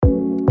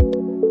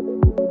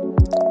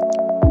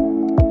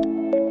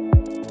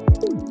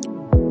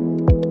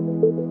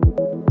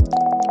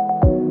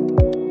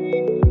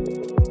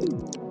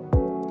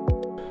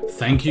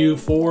Thank you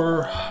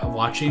for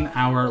watching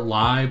our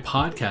live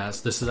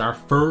podcast. This is our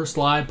first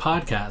live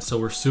podcast, so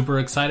we're super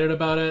excited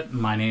about it.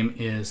 My name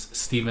is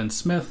Stephen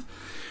Smith.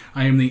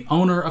 I am the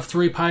owner of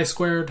 3 Pi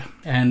Squared,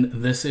 and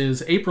this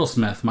is April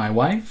Smith, my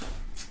wife.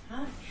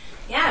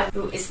 Yeah,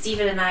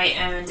 Stephen and I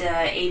owned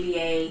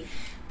ABA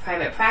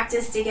private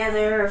practice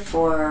together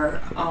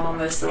for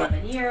almost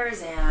 11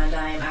 years, and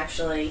I'm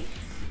actually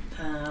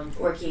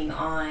working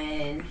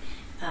on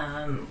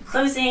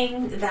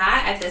closing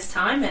that at this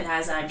time, and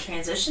as I'm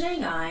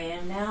transitioning, I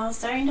am now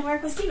starting to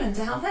work with Stephen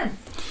to help him.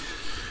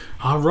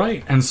 All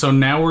right, and so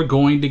now we're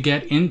going to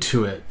get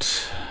into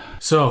it.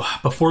 So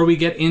before we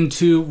get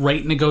into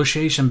rate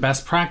negotiation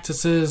best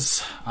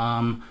practices,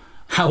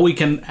 how we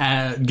can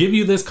give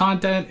you this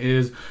content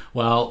is,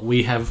 well,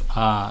 we have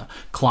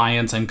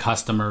clients and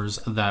customers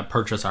that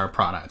purchase our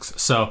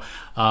products. So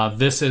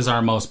this is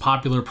our most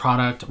popular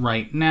product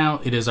right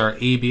now. It is our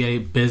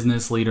ABA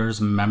Business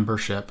Leaders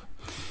membership.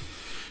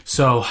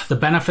 So the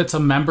benefits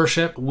of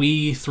membership,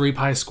 we, 3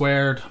 Pi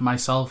Squared,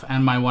 myself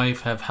and my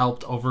wife have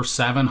helped over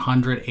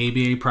 700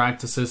 ABA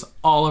practices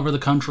all over the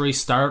country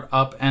start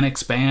up and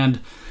expand.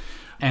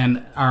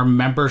 And our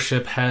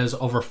membership has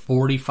over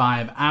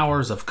 45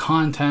 hours of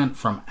content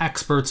from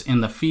experts in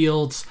the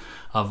fields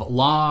of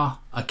law,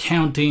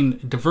 accounting,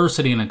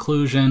 diversity and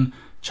inclusion,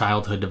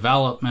 childhood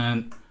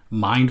development,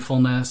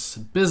 mindfulness,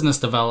 business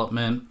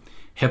development,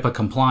 HIPAA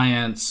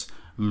compliance,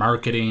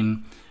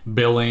 marketing,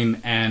 billing,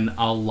 and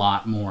a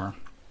lot more.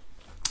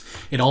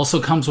 It also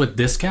comes with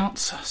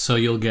discounts, so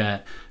you'll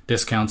get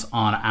discounts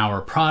on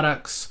our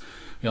products.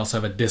 We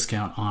also have a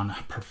discount on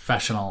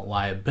professional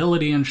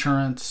liability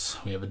insurance.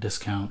 We have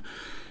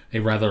a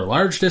rather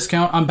large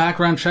discount on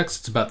background checks.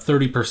 It's about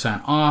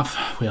 30%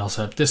 off. We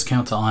also have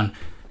discounts on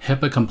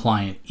HIPAA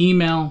compliant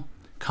email,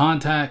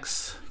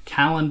 contacts,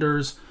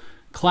 calendars,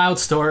 cloud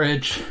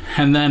storage,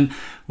 and then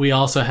we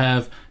also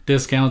have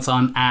discounts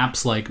on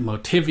apps like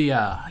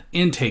Motivia,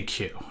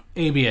 IntakeQ,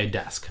 ABA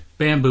Desk,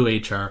 Bamboo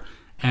HR,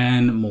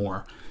 and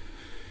more.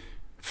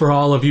 For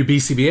all of you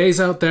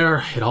BCBAs out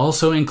there, it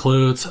also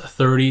includes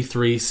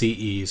 33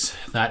 CEs.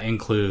 That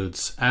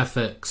includes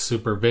ethics,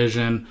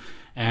 supervision,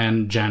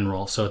 and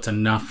general. So it's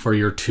enough for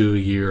your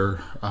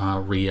 2-year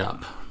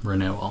re-up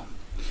renewal.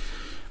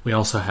 We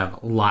also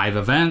have live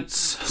events.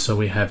 So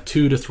we have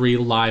 2 to 3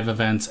 live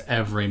events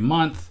every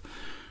month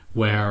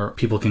where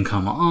people can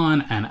come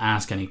on and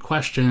ask any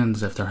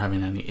questions if they're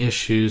having any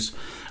issues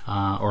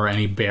or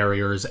any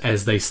barriers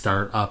as they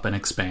start up and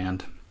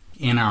expand.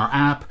 In our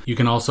app, you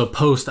can also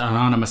post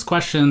anonymous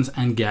questions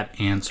and get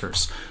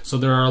answers. So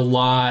there are a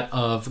lot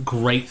of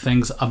great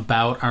things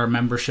about our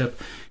membership.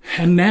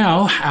 And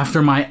now,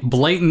 after my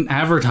blatant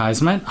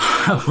advertisement,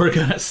 we're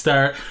going to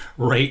start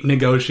rate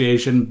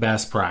negotiation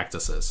best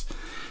practices.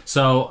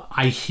 So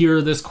I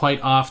hear this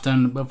quite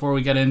often. Before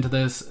we get into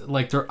this,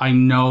 I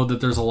know that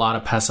there's a lot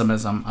of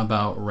pessimism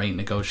about rate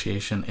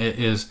negotiation. It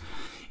is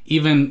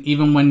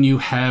even when you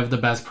have the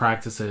best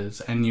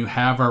practices and you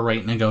have our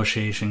rate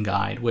negotiation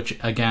guide, which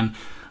again,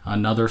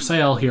 another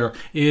sale here,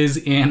 is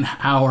in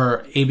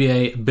our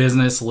ABA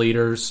Business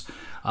Leaders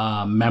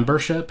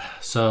membership.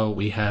 So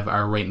we have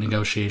our rate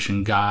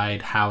negotiation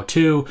guide, how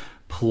to,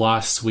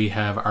 plus we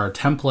have our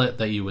template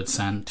that you would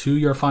send to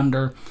your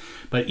funder.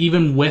 But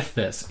even with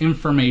this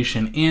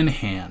information in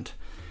hand,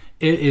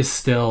 it is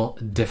still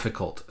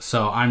difficult.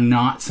 So I'm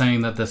not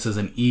saying that this is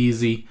an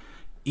easy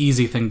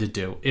thing to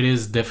do. It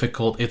is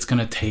difficult. It's going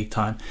to take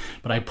time,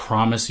 but I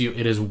promise you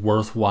it is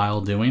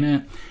worthwhile doing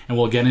it. And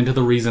we'll get into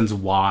the reasons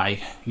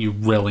why you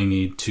really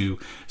need to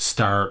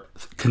start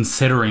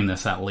considering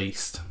this at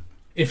least.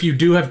 If you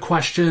do have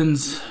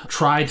questions,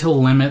 try to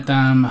limit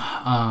them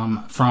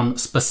from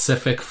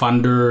specific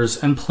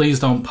funders, and please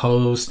don't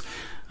post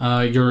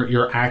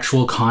your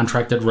actual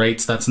contracted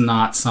rates. That's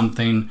not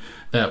something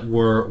that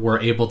we're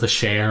able to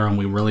share, and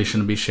we really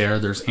shouldn't be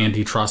shared. There's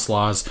antitrust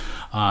laws,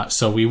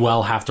 so we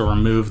will have to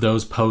remove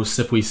those posts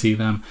if we see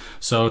them.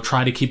 So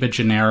try to keep it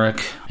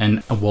generic,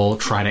 and we'll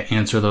try to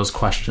answer those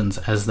questions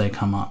as they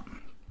come up.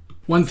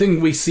 One thing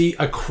we see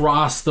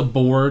across the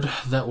board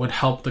that would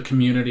help the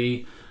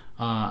community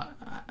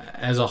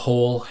as a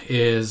whole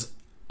is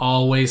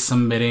always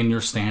submitting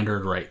your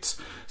standard rates.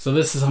 So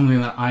this is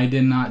something that I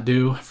did not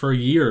do for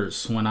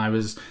years when I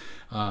was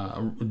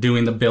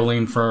doing the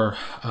billing for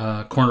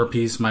Corner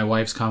Piece, my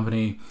wife's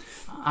company.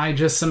 I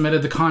just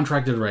submitted the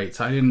contracted rates.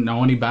 I didn't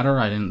know any better.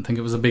 I didn't think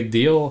it was a big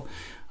deal.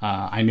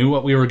 I knew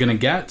what we were going to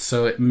get,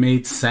 so it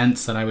made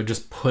sense that I would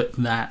just put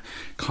that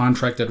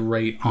contracted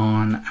rate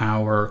on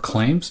our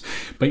claims.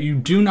 But you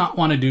do not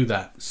want to do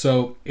that.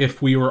 So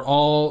if we were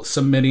all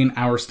submitting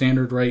our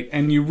standard rate,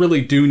 and you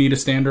really do need a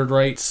standard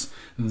rates,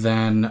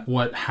 then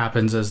what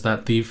happens is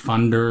that the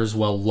funders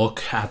will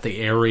look at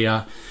the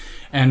area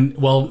and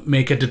will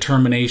make a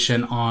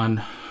determination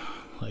on,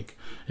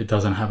 it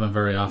doesn't happen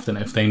very often,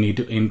 if they need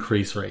to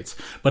increase rates.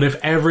 But if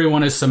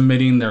everyone is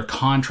submitting their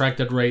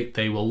contracted rate,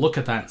 they will look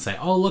at that and say,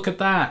 oh, look at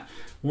that.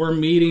 We're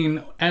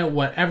meeting at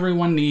what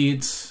everyone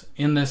needs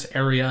in this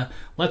area.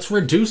 Let's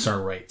reduce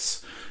our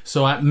rates.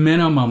 So at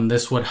minimum,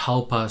 this would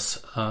help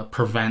us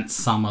prevent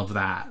some of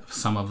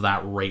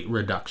that rate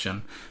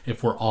reduction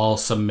if we're all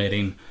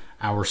submitting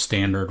our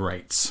standard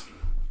rates.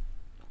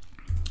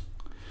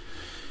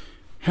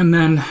 And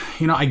then,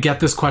 I get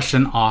this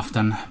question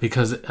often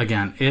because,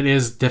 again, it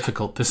is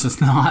difficult. This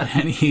is not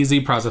an easy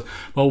process.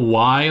 But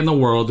why in the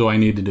world do I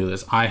need to do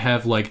this? I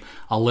have like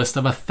a list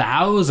of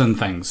 1,000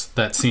 things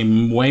that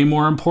seem way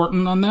more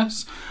important than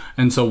this.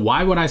 And so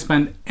why would I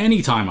spend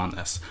any time on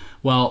this?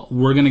 Well,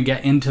 we're going to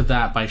get into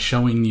that by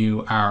showing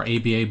you our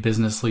ABA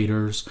Business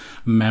Leaders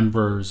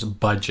members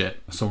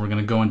budget. So we're going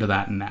to go into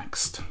that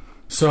next.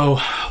 So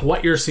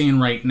what you're seeing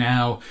right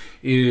now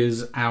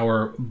is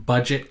our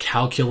budget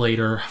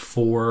calculator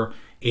for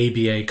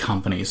ABA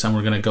companies, and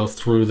we're going to go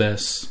through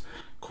this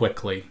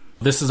quickly.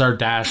 This is our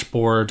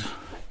dashboard,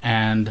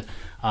 and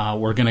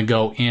we're going to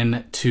go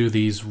into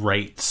these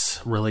rates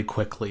really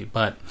quickly,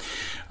 but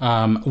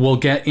we'll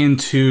get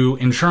into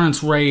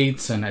insurance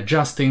rates and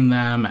adjusting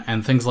them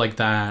and things like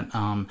that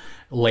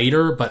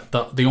later.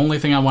 But the only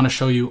thing I want to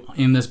show you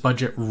in this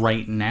budget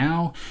right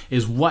now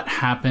is what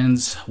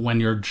happens when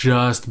you're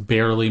just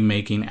barely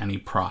making any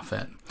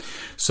profit.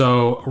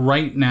 So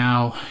right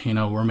now,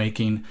 we're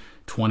making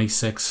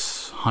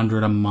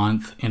 $2,600 a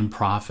month in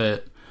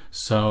profit.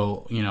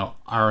 So,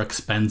 our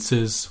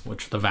expenses,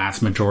 which the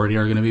vast majority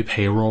are going to be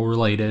payroll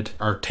related,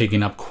 are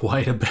taking up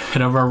quite a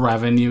bit of our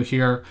revenue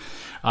here.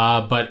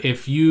 But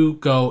if you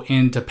go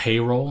into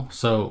payroll,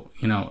 so,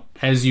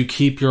 as you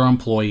keep your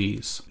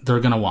employees, they're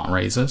going to want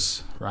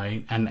raises,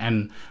 right?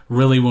 And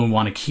really we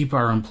want to keep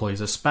our employees,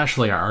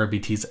 especially our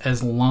RBTs,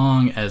 as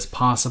long as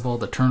possible.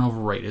 The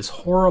turnover rate is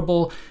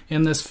horrible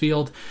in this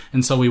field.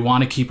 And so we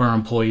want to keep our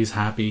employees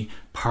happy.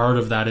 Part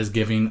of that is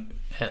giving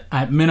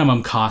at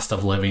minimum cost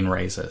of living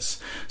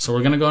raises. So we're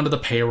going to go into the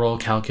payroll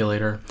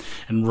calculator.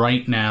 And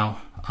right now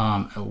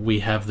we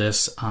have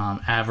this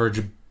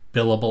average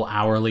billable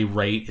hourly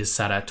rate is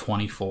set at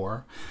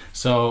 24.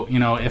 So,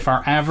 if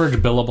our average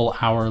billable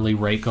hourly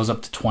rate goes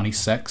up to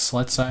 26,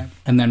 let's say,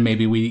 and then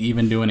maybe we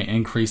even do an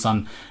increase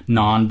on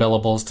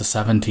non-billables to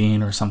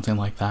 17 or something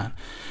like that.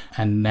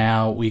 And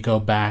now we go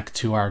back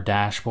to our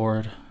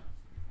dashboard.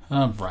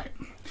 Right.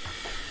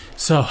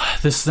 So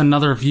this is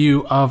another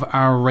view of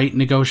our rate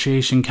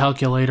negotiation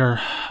calculator,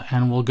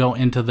 and we'll go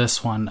into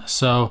this one.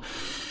 So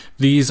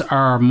these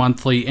are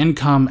monthly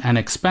income and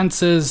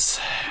expenses.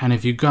 And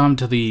if you come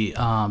to the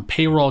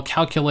payroll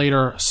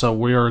calculator, so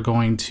we're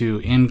going to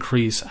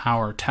increase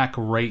our tech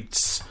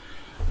rates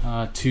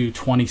to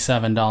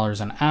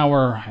 $27 an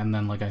hour. And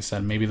then, like I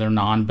said, maybe their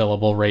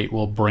non-billable rate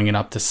will bring it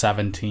up to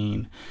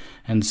 17.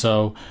 And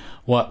so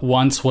what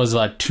once was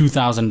a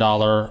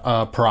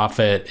 $2,000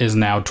 profit is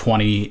now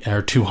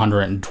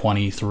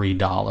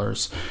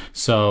 $223.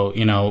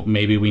 So,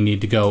 maybe we need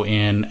to go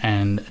in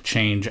and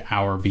change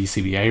our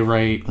BCBA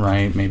rate,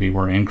 right? Maybe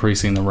we're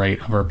increasing the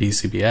rate of our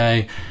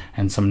BCBA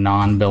and some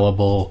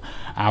non-billable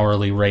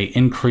hourly rate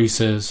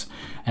increases.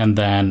 And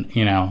then,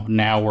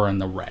 now we're in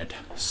the red.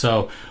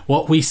 So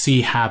what we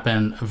see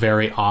happen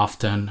very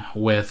often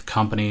with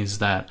companies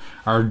that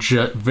are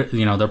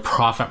their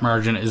profit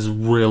margin is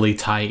really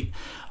tight,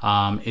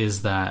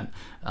 is that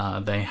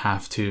they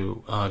have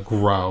to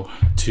grow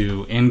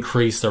to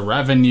increase the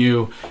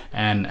revenue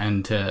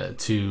and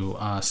to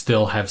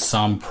still have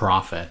some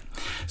profit.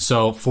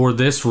 So for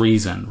this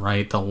reason,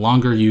 right, the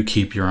longer you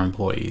keep your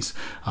employees,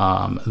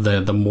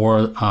 the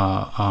more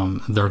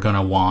they're going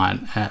to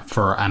want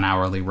for an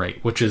hourly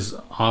rate, which is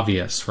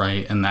obvious,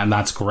 right? And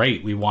that's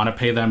great. We want to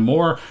pay them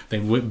more.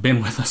 They've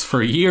been with us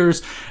for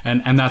years,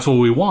 and that's what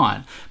we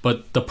want.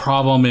 But the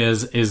problem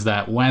is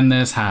that when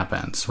this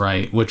happens,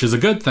 right, which is a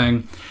good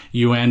thing,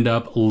 you end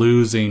up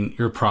losing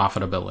your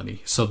profitability.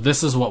 So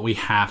this is what we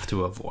have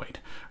to avoid,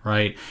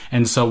 right?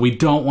 And so we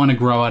don't want to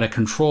grow out of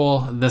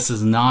control. This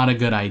is not a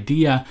good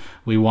idea.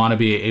 We want to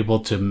be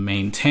able to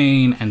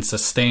maintain and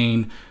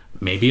sustain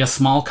maybe a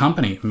small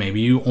company. Maybe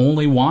you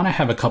only want to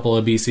have a couple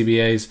of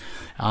BCBAs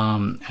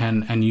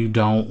and you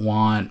don't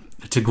want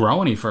to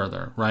grow any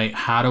further, right?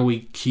 How do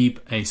we keep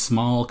a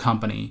small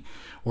company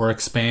or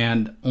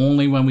expand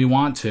only when we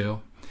want to?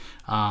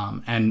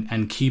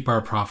 And keep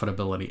our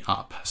profitability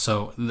up.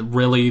 So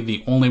really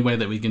the only way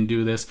that we can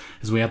do this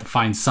is we have to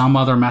find some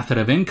other method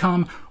of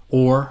income,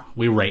 or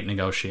we rate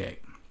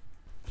negotiate.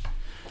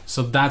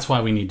 So that's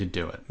why we need to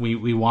do it.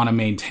 We want to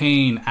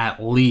maintain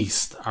at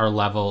least our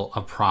level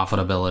of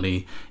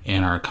profitability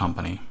in our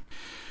company.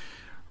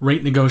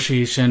 Rate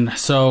negotiation.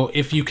 So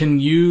if you can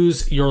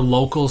use your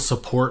local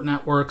support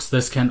networks,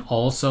 this can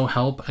also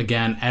help.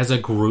 Again, as a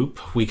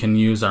group, we can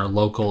use our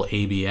local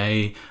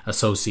ABA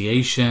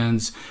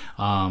associations.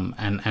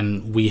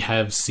 And we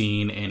have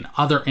seen in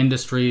other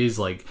industries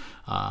like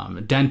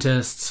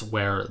dentists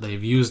where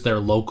they've used their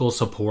local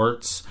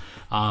supports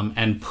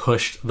and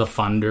pushed the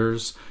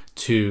funders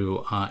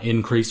to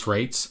increase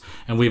rates.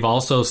 And we've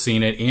also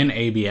seen it in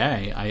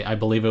ABA. I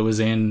believe it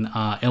was in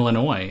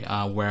Illinois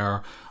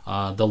where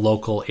the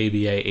local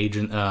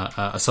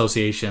ABA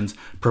associations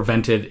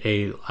prevented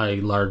a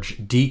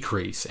large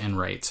decrease in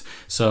rates.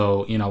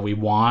 So, we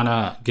want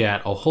to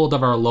get a hold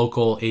of our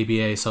local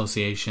ABA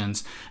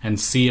associations and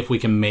see if we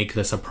can make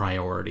this a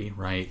priority,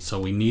 right? So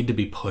we need to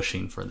be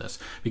pushing for this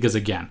because,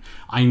 again,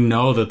 I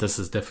know that this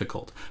is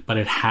difficult, but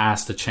it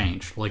has to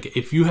change. Like,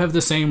 if you have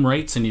the same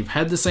rates and you've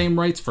had the same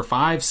rates for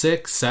 5,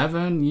 6,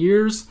 7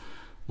 years,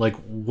 like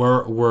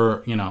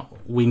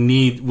we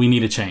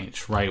need a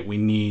change, right? We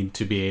need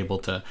to be able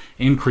to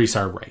increase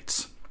our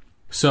rates.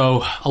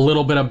 So a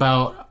little bit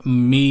about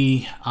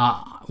me,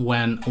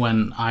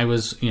 when I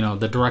was,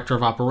 the director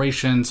of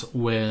operations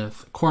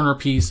with Corner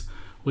Piece,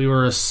 we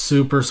were a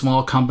super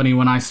small company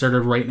when I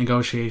started rate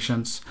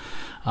negotiations.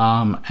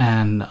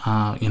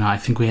 I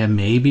think we had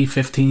maybe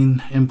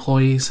 15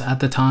 employees at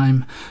the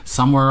time,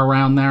 somewhere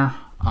around there.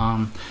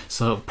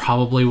 So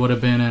probably would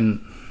have been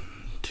in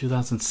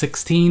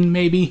 2016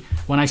 maybe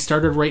when I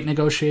started rate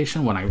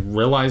negotiation, when I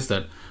realized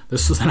that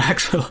this is an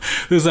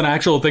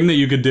actual thing that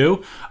you could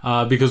do,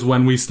 because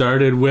when we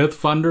started with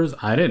funders,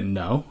 I didn't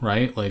know,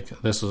 right? Like,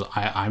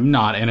 I'm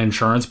not an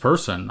insurance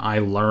person. I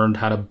learned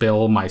how to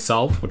bill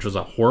myself, which was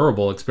a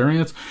horrible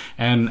experience,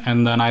 and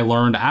then I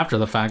learned after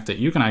the fact that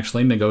you can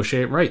actually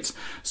negotiate rates.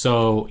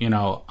 So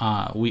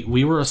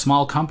we were a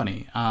small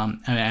company,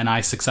 and I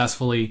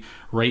successfully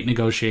rate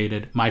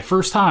negotiated my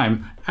first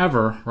time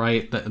ever,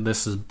 right?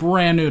 This is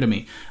brand new to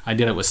me. I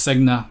did it with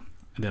Cigna.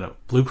 I did it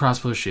with Blue Cross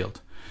Blue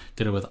Shield.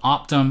 Did it with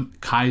Optum,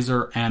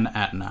 Kaiser, and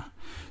Aetna.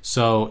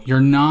 So you're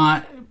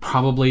not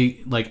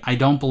probably, I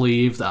don't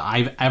believe that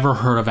I've ever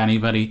heard of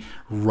anybody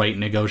rate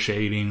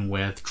negotiating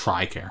with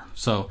TRICARE.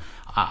 So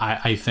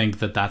I think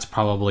that that's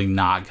probably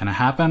not going to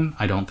happen.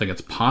 I don't think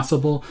it's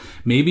possible.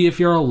 Maybe if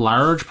you're a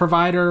large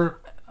provider,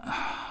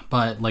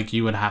 but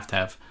you would have to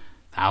have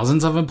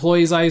thousands of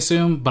employees, I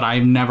assume, but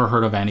I've never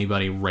heard of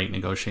anybody rate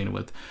negotiating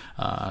with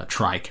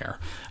TRICARE.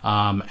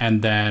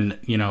 And then,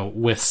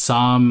 with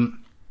some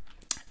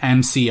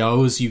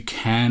MCOs, you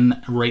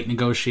can rate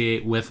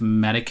negotiate with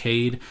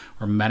Medicaid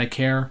or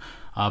Medicare,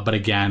 but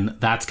again,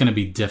 that's going to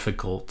be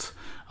difficult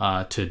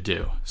to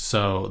do.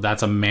 So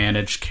that's a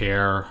managed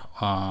care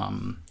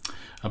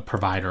a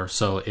provider.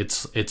 So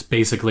it's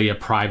basically a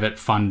private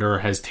funder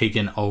has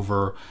taken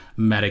over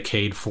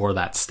Medicaid for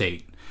that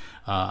state.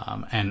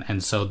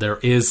 And so there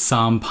is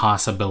some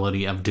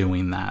possibility of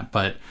doing that.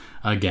 But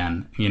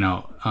again,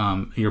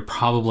 you're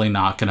probably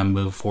not going to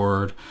move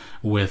forward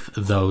with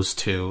those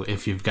two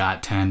if you've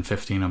got 10,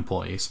 15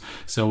 employees.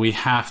 So we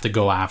have to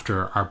go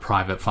after our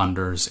private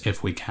funders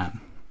if we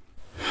can.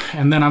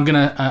 And then I'm going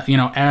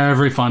to,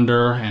 every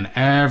funder and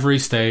every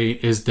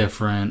state is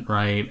different,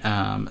 right?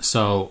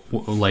 So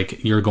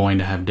you're going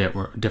to have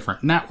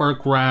different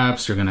network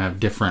reps, you're going to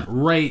have different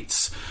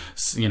rates,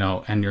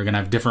 and you're going to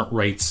have different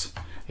rates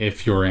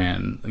if you're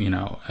in,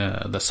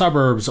 the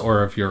suburbs,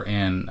 or if you're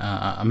in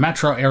a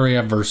metro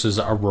area versus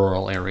a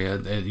rural area.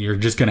 You're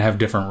just going to have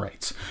different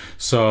rates.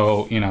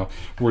 So,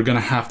 we're going to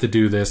have to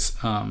do this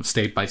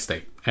state by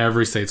state.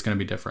 Every state's going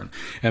to be different.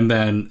 And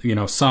then,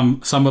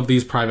 some of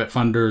these private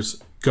funders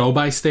go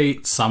by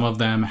state. Some of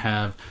them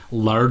have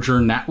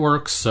larger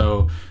networks.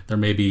 So there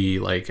may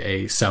be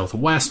a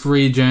southwest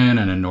region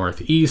and a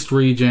northeast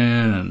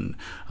region and,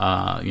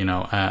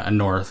 a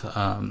north.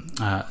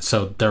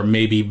 So there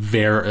may be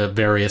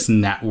various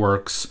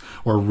networks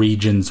or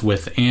regions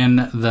within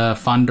the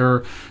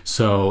funder.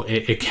 So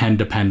it can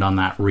depend on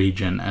that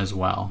region as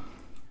well.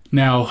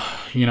 Now,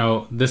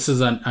 this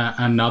is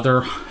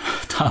another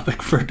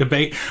topic for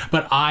debate,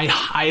 but I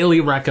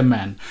highly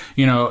recommend,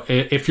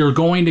 if you're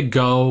going to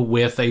go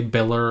with a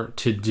biller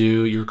to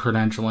do your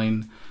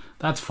credentialing,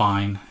 that's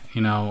fine.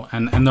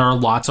 And there are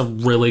lots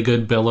of really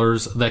good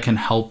billers that can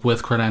help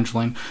with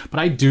credentialing, but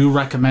I do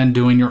recommend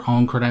doing your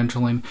own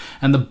credentialing.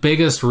 And the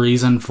biggest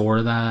reason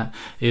for that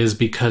is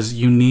because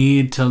you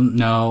need to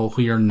know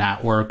who your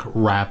network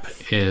rep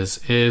is.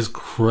 It is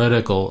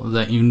critical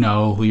that you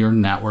know who your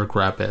network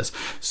rep is.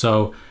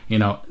 So,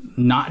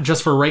 not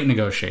just for rate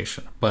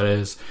negotiation, but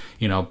as,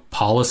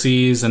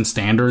 policies and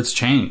standards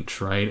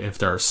change, right? If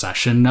there are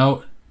session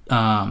note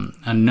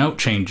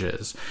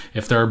changes,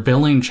 if there are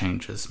billing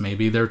changes,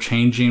 maybe they're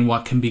changing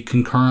what can be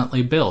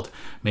concurrently billed.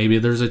 Maybe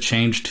there's a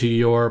change to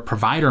your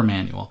provider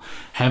manual.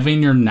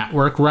 Having your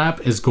network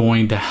rep is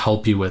going to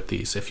help you with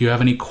these. If you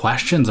have any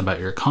questions about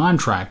your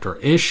contract or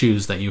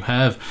issues that you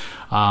have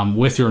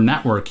with your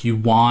network, you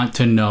want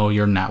to know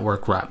your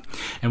network rep.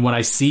 And what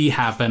I see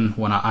happen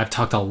when I've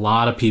talked to a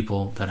lot of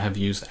people that have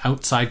used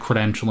outside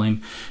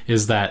credentialing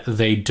is that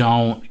they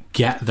don't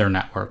get their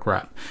network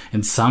rep.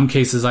 In some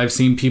cases, I've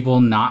seen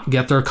people not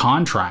get their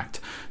contract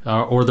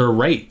or their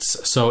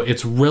rates. So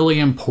it's really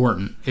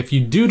important. If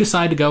you do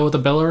decide to go with a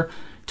biller,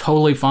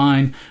 totally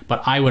fine.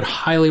 But I would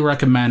highly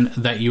recommend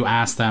that you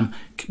ask them,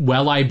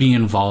 will I be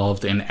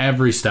involved in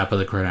every step of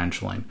the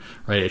credentialing,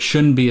 right? It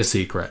shouldn't be a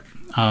secret.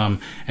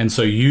 And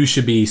so you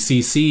should be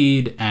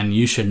CC'd and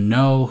you should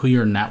know who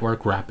your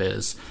network rep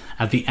is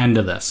at the end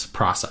of this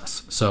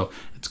process. So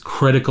It's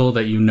critical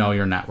that you know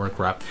your network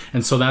rep.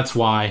 And so that's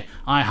why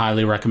I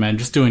highly recommend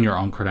just doing your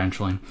own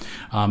credentialing,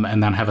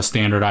 and then have a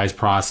standardized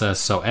process.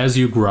 So as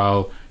you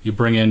grow, you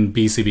bring in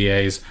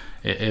BCBAs,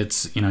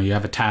 it's, you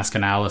have a task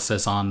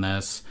analysis on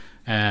this,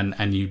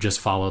 and you just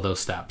follow those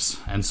steps.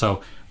 And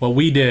so what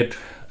we did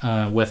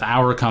with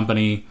our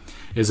company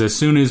is as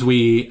soon as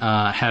we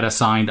had a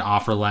signed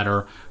offer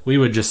letter, we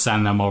would just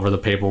send them over the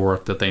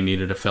paperwork that they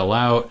needed to fill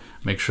out,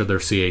 make sure their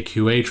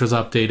CAQH was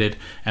updated,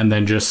 and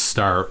then just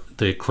start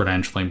the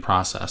credentialing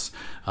process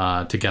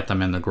to get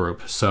them in the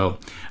group. So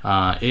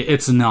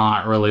it's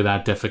not really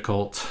that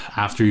difficult.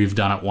 After you've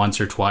done it once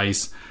or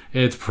twice,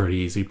 it's a pretty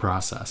easy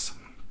process.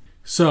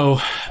 So,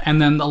 and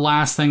then the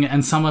last thing,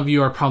 and some of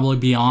you are probably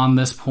beyond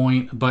this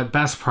point, but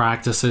best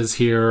practices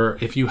here,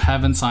 if you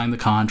haven't signed the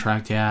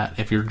contract yet,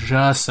 if you're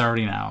just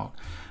starting out,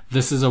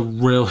 this is a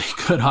really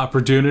good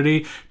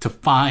opportunity to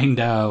find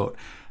out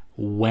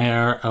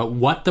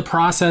what the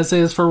process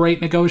is for rate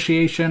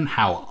negotiation,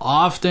 how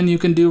often you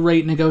can do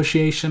rate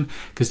negotiation,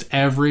 because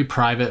every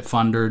private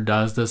funder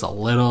does this a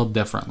little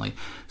differently.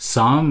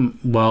 Some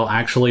will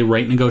actually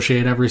rate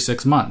negotiate every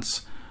 6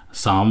 months.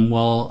 Some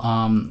will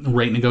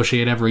rate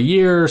negotiate every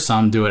year.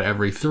 Some do it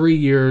every 3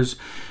 years.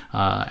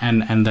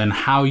 And then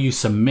how you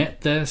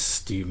submit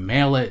this, do you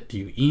mail it? Do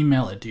you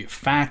email it? Do you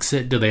fax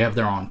it? Do they have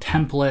their own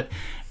template?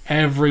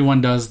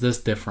 Everyone does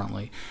this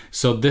differently.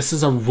 So this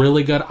is a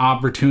really good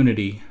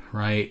opportunity,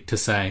 right, to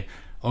say,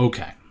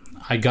 okay,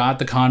 I got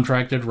the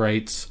contracted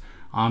rates.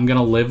 I'm going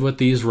to live with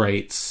these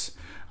rates,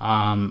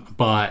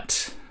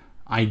 but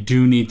I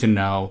do need to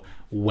know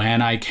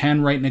when I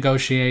can rate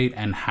negotiate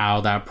and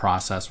how that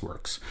process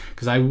works.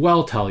 Because I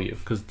will tell you,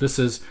 because this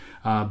has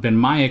been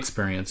my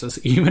experiences,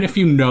 even if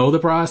you know the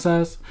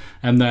process,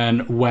 and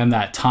then when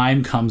that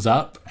time comes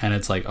up and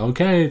it's like,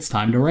 okay, it's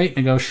time to rate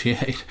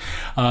negotiate,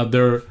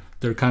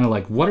 they're kind of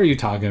like, what are you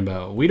talking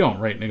about? We don't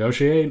rate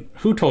negotiate.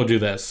 Who told you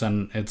this?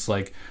 And it's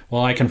like,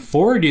 well, I can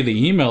forward you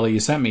the email that you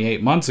sent me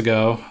 8 months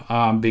ago,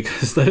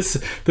 because this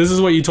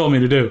is what you told me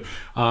to do.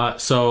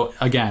 So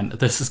again,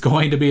 this is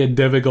going to be a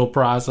difficult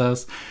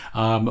process,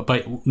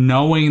 but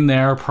knowing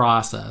their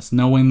process,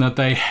 knowing that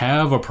they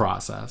have a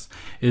process,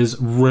 is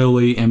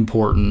really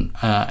important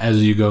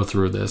as you go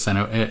through this, and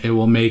it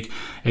will make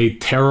a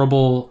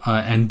terrible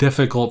and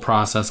difficult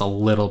process a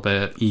little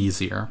bit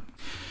easier.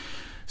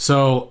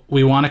 So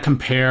we want to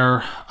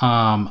compare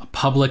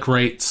public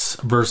rates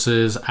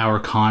versus our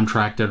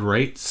contracted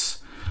rates.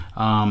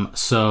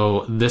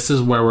 So this is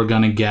where we're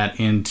going to get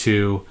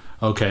into,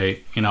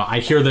 okay, I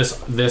hear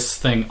this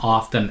thing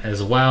often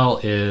as well,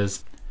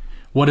 is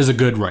what is a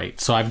good rate?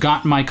 So I've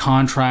got my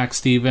contract,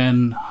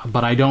 Stephen,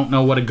 but I don't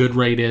know what a good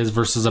rate is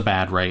versus a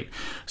bad rate.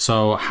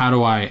 So how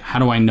do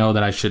I know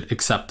that I should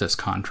accept this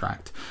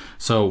contract?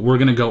 So we're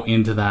going to go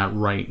into that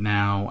right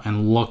now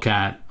and look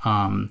at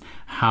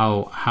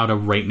how to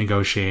rate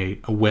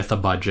negotiate with a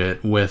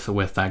budget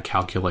with that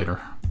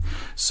calculator.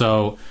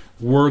 So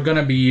we're going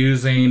to be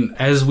using,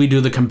 as we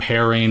do the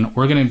comparing,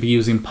 we're going to be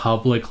using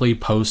publicly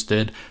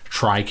posted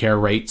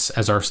TRICARE rates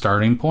as our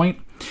starting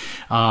point.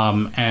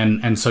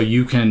 And so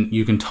you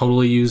can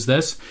totally use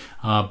this,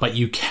 but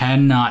you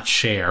cannot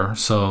share.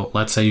 So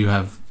let's say you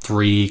have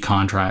 3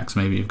 contracts.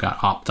 Maybe you've got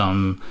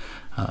Optum,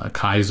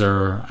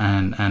 Kaiser,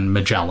 and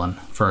Magellan,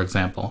 for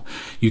example.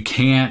 You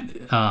can't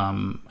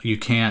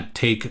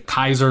take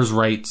Kaiser's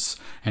rates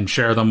and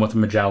share them with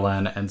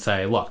Magellan and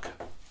say, look,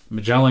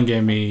 Magellan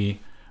gave me,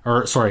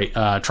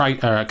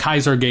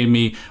 Kaiser gave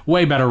me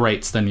way better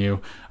rates than you.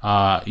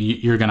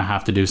 You're going to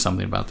have to do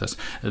something about this.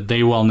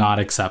 They will not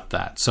accept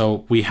that.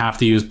 So we have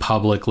to use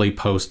publicly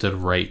posted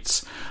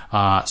rates.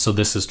 So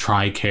this is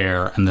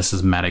TRICARE and this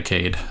is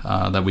Medicaid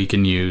that we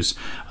can use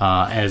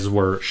as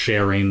we're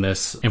sharing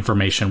this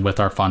information with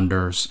our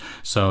funders.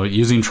 So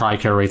using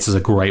TRICARE rates is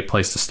a great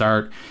place to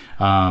start.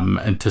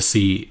 And to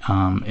see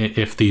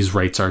if these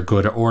rates are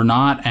good or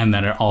not. And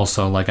then it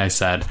also, like I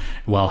said,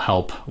 will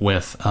help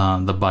with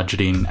the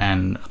budgeting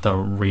and the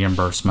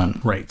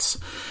reimbursement rates.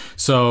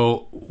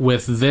 So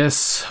with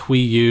this, we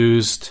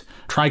used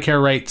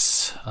TRICARE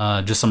rates,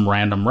 just some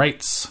random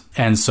rates.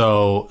 And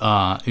so,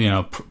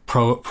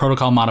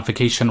 protocol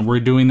modification, we're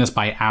doing this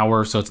by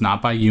hour, so it's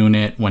not by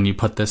unit when you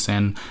put this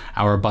in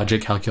our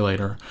budget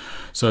calculator.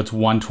 So it's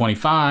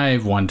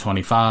 125,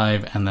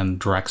 and then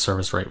direct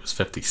service rate was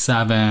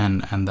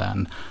 57, and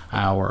then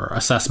our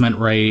assessment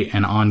rate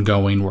and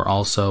ongoing were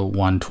also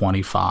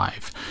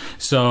 125.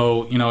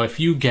 So, if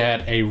you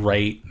get a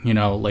rate,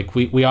 like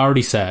we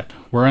already said,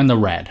 we're in the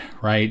red,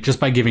 right? Just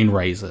by giving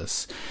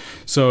raises.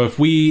 So if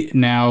we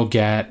now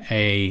get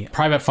a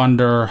private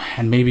funder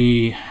and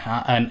maybe,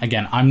 and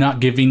again, I'm not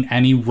giving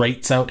any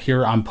rates out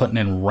here. I'm putting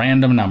in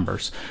random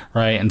numbers,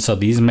 right? And so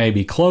these may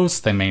be close.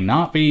 They may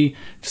not be.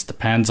 Just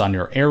depends on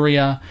your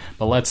area.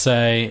 But let's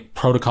say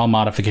protocol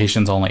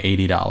modification is only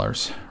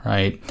 $80,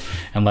 right?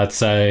 And let's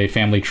say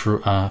family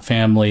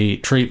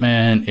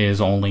treatment is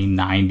only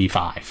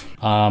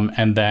 $95.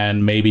 And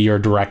then maybe your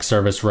direct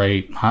service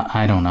rate,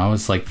 I don't know,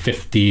 it's like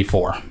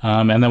 $54.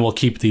 And then we'll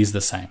keep these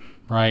the same.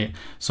 right?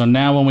 So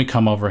now when we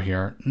come over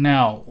here,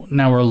 now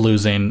we're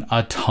losing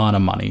a ton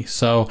of money.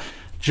 So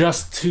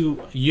just to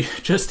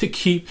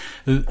keep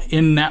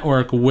in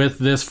network with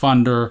this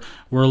funder,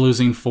 we're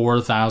losing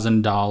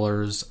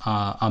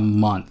 $4,000 a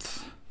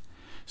month.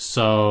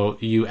 So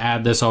you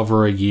add this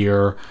over a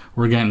year,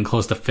 we're getting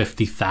close to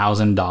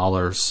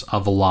 $50,000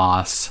 of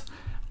loss.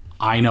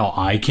 I know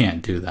I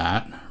can't do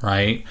that,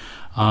 right?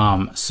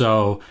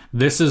 So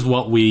this is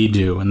what we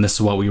do, and this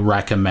is what we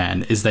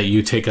recommend, is that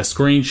you take a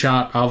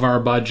screenshot of our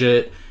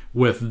budget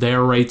with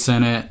their rates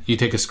in it. You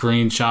take a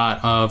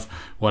screenshot of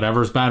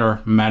whatever's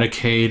better,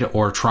 Medicaid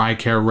or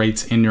TRICARE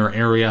rates in your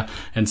area,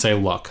 and say,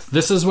 look,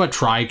 this is what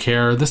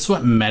TRICARE, this is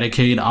what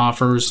Medicaid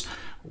offers.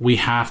 We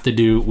have to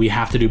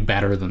do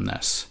better than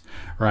this,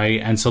 right?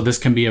 And so this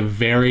can be a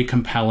very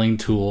compelling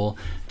tool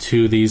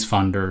to these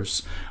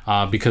funders,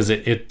 because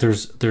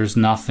there's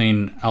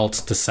nothing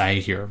else to say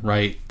here,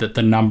 right? That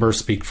the numbers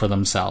speak for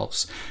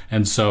themselves.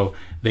 And so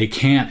they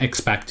can't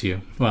expect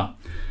you, well,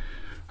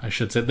 I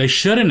should say they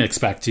shouldn't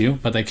expect you,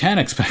 but they can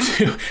expect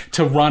you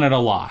to run at a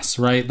loss,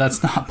 right?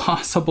 That's not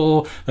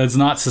possible. That's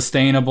not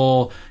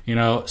sustainable,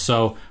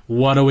 so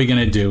what are we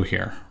going to do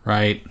here,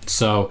 right?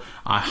 So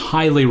I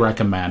highly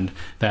recommend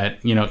that,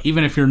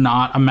 even if you're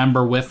not a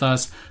member with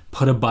us,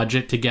 put a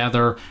budget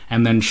together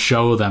and then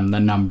show them the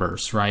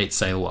numbers, right?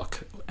 Say, look,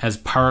 as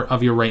part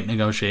of your rate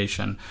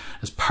negotiation,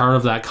 as part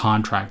of that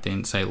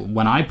contracting, say,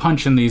 when I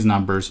punch in these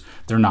numbers,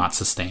 they're not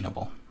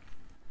sustainable.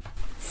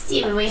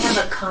 Stephen, we have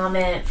a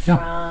comment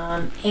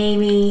from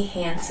Amy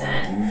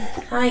Hansen.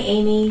 Hi,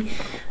 Amy.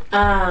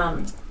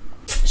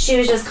 She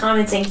was just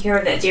commenting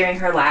here that during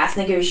her last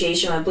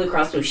negotiation with Blue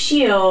Cross Blue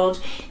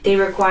Shield, they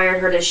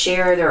required her to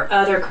share their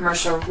other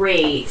commercial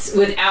rates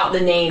without the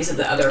names of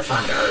the other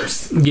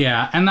funders.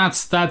 Yeah, and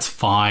that's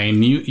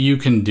fine. You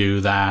can do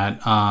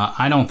that.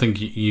 I don't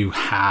think you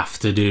have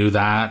to do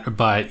that,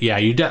 but yeah,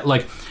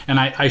 and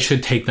I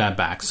should take that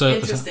back. So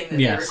interesting that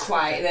they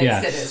require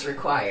that it is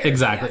required.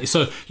 Exactly. Yeah.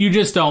 So you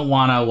just don't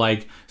want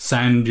to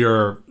send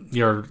your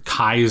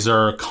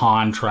Kaiser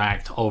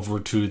contract over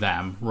to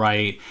them,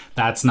 right?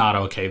 That's not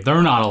okay.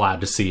 They're not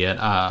allowed to see it,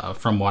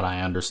 from what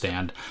I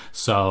understand.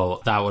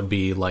 So that would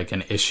be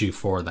an issue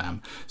for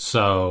them.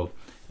 So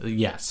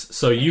yes,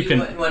 so you can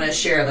wouldn't want to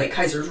share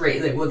Kaiser's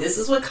rate. Well, this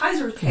is what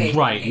Kaiser's paying.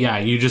 Right? Yeah,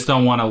 you just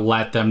don't want to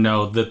let them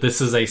know that this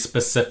is a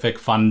specific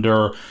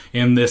funder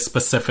in this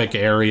specific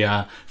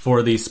area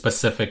for these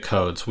specific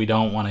codes. We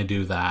don't want to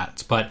do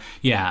that. But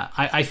yeah,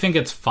 I think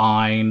it's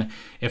fine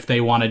if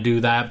they want to do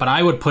that. But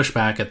I would push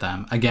back at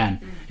them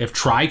again. If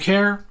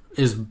TRICARE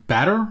is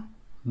better,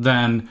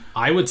 then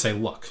I would say,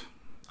 look,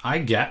 I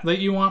get that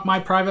you want my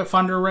private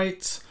funder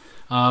rates.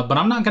 But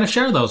I'm not going to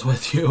share those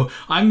with you.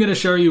 I'm going to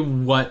show you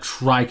what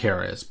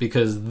TRICARE is,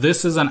 because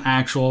this is an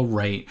actual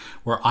rate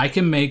where I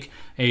can make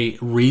a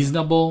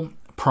reasonable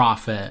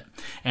profit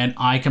and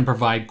I can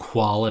provide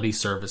quality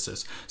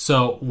services.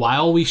 So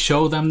while we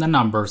show them the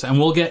numbers, and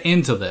we'll get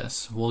into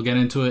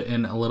it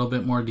in a little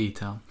bit more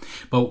detail,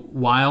 but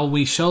while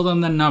we show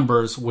them the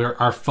numbers,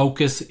 where our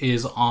focus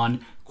is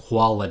on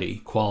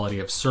quality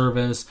of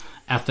service,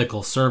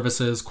 ethical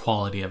services,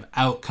 quality of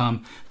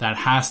outcome, that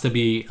has to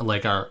be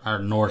our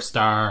North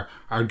Star,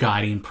 our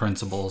guiding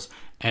principles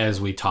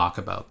as we talk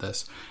about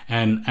this.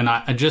 And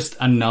I just,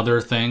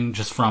 another thing,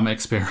 just from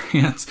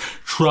experience,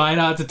 try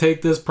not to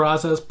take this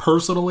process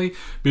personally,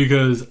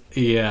 because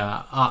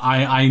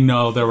I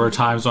know there were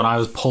times when I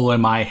was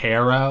pulling my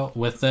hair out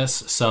with this.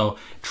 So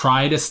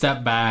try to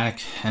step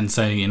back and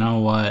say, you know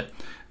what?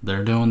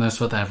 They're doing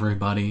this with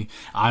everybody.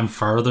 I'm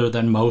further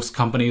than most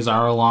companies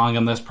are along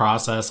in this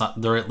process.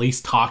 They're at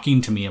least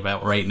talking to me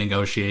about rate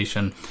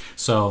negotiation.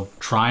 So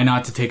try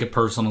not to take it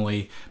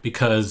personally,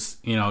 because,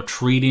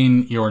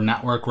 treating your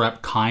network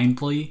rep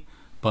kindly,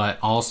 but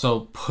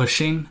also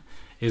pushing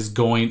is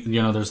going,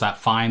 there's that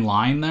fine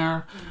line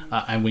there.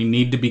 And we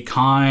need to be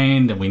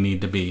kind and we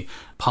need to be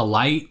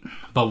polite,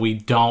 but we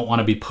don't want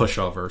to be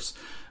pushovers.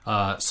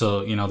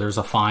 So, there's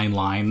a fine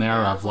line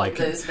there of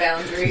those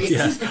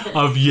boundaries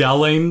of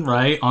yelling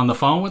right on the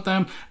phone with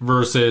them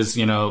versus,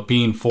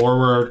 being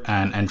forward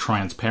and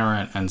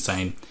transparent and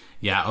saying,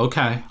 yeah,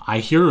 okay, I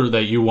hear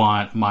that you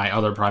want my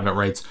other private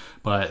rates,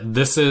 but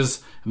this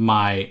is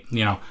my,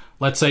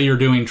 let's say you're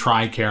doing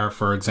TRICARE,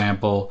 for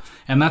example,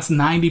 and that's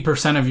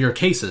 90% of your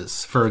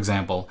cases, for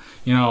example.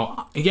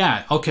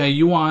 Yeah, okay,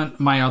 you want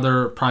my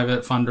other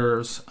private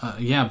funders.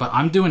 Yeah, but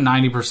I'm doing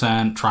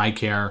 90%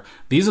 TRICARE.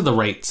 These are the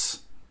rates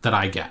that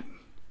I get,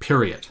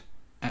 period,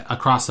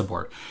 across the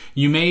board.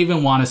 You may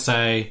even want to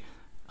say,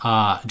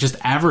 just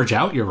average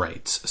out your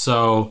rates.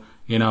 So,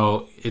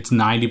 it's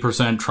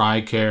 90%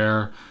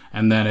 TRICARE,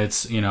 and then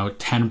it's, 10%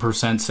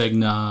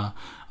 Cigna,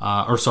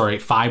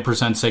 5%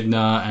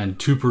 Cigna and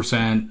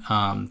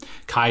 2%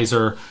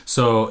 Kaiser.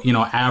 So,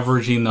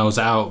 averaging those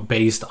out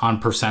based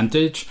on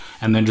percentage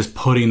and then just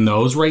putting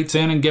those rates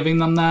in and giving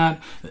them that,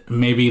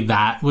 maybe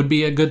that would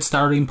be a good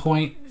starting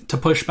point to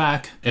push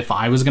back if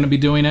I was going to be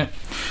doing it.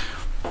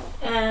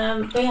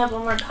 We have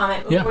one more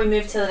comment before we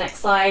move to the next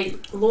slide.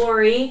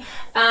 Lori.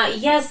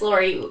 Yes,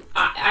 Lori.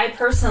 I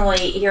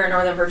personally, here in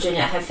Northern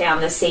Virginia, have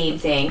found the same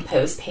thing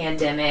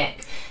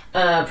post-pandemic.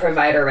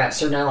 Provider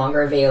reps are no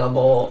longer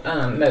available.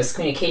 Most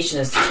communication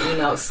is through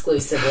email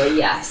exclusively.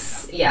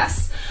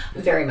 Yes.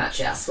 Very much,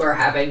 yes. We're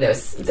having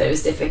those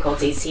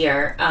difficulties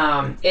here.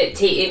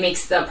 It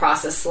makes the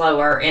process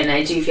slower, and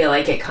I do feel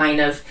like it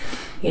kind of,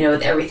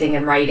 with everything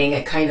in writing,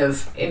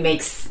 it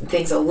makes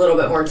things a little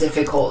bit more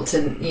difficult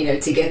to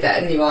get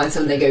that nuance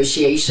of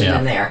negotiation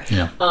in there.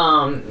 Yeah.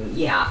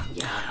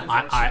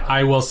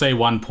 I will say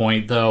one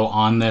point though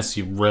on this: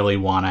 you really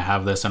want to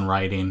have this in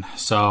writing.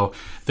 So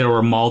there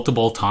were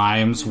multiple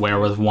times where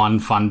with one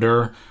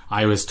funder,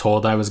 I was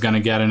told I was going to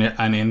get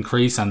an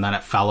increase, and then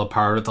it fell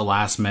apart at the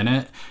last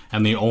minute.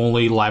 And the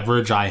only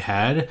leverage I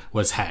had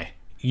was, hey,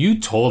 you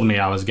told me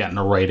I was getting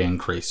a rate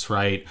increase,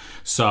 right?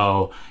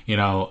 So,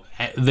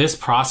 this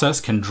process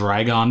can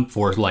drag on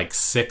for like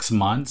 6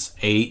 months,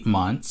 8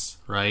 months,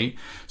 right?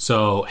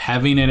 So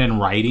having it in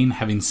writing,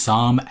 having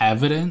some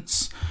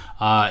evidence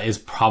is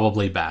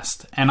probably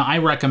best. And I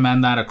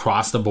recommend that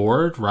across the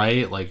board,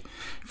 right? Like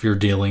if you're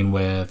dealing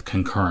with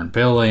concurrent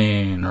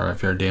billing, or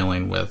if you're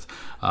dealing with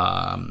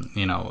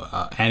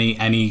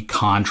any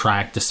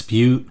contract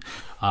dispute,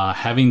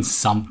 having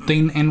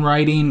something in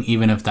writing,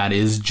 even if that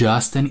is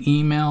just an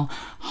email,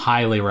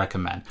 highly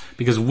recommend.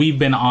 Because we've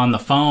been on the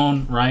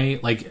phone,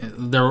 right? Like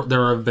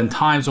there have been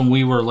times when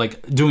we were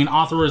like doing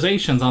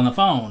authorizations on the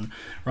phone,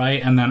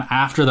 right? And then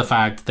after the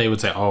fact, they would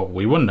say, "Oh,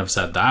 we wouldn't have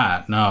said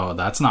that. No,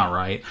 that's not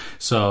right."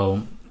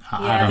 So.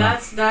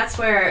 That's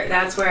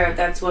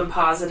one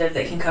positive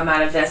that can come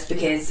out of this,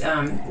 because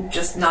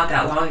just not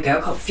that long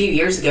ago, a few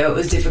years ago, it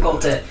was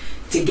difficult to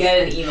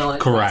get an email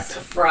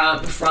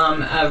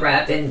from a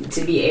rep and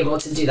to be able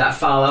to do that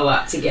follow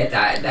up to get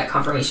that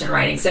confirmation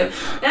writing. So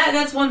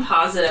that's one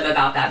positive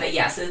about that. But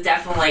yes, it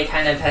definitely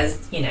kind of has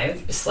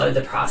slowed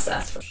the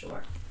process for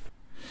sure.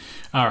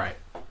 All right,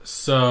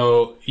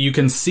 so you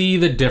can see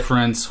the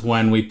difference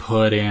when we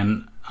put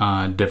in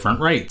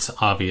different rates,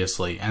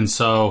 obviously, and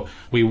so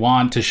we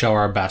want to show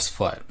our best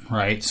foot,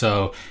 right?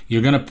 So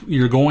you're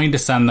going to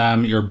send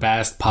them your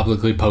best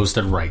publicly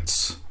posted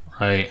rates,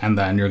 right? And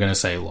then you're going to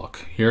say,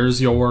 look,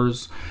 here's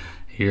yours.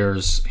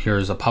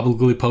 Here's a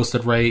publicly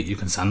posted rate. You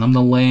can send them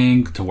the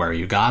link to where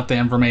you got the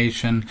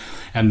information,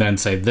 and then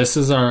say, this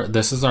is our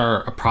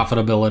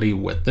profitability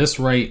with this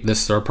rate.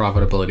 This is our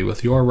profitability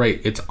with your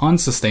rate. It's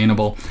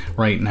unsustainable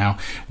right now.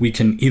 We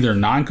can either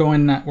not go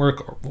in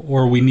network,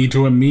 or we need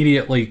to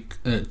immediately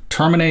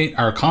terminate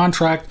our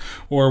contract,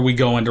 or we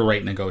go into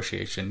rate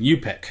negotiation. You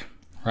pick,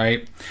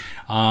 right?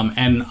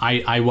 And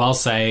I will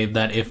say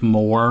that if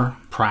more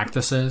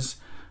practices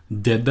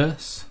did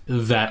this,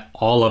 that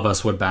all of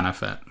us would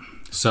benefit.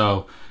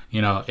 So,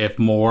 if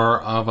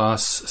more of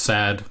us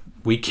said,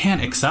 we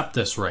can't accept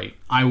this rate.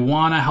 I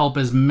want to help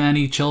as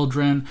many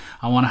children.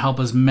 I want to help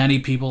as many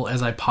people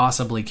as I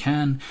possibly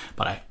can,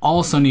 but I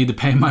also need to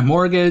pay my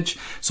mortgage.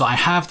 So I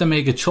have to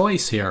make a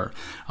choice here.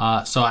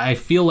 So I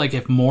feel like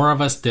if more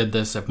of us did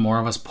this, if more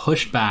of us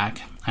pushed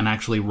back and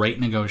actually rate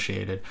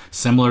negotiated,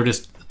 similar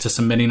to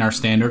submitting our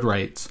standard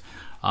rates,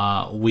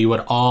 we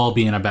would all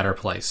be in a better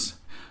place.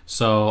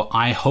 So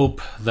I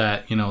hope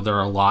that, there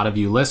are a lot of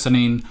you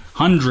listening,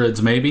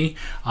 hundreds maybe,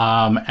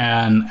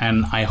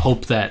 and I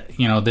hope that,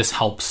 this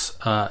helps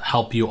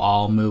help you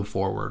all move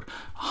forward.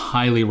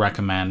 Highly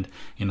recommend,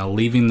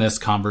 leaving this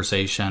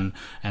conversation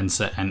and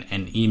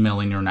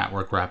emailing your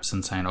network reps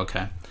and saying,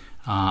 okay,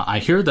 I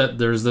hear that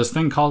there's this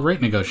thing called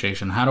rate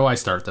negotiation. How do I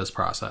start this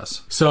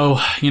process? So,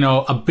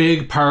 a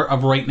big part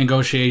of rate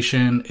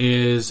negotiation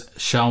is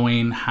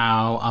showing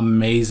how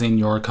amazing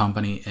your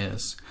company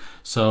is.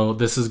 So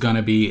this is going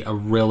to be a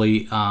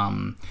really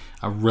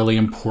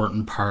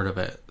important part of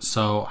it.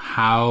 So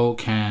how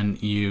can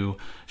you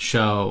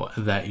show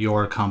that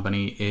your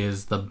company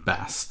is the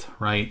best,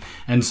 right?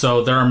 And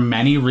so there are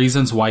many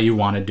reasons why you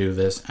want to do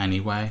this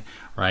anyway,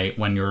 right?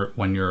 When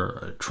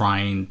you're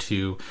trying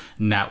to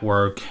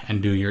network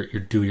and do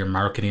your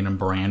marketing and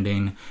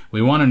branding,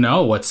 we want to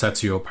know what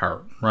sets you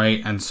apart,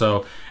 right? And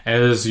so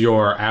as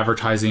you're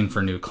advertising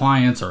for new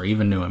clients or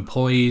even new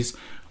employees,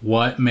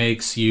 what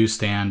makes you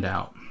stand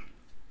out?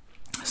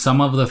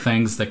 Some of the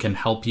things that can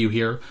help you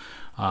here,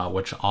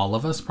 which all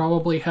of us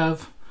probably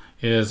have,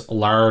 is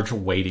large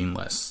waiting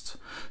lists.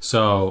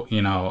 So,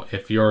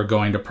 if you're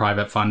going to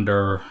private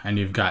funder and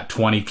you've got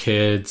 20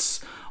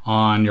 kids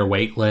on your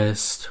wait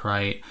list,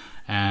 right?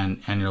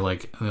 And you're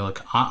like,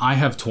 I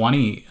have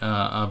 20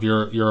 of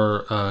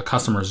your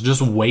customers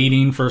just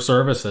waiting for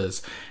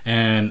services.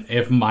 And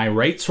if my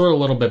rates were a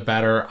little bit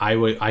better,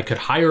 I could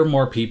hire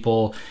more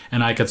people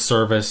and I could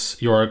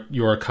service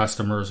your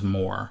customers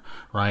more,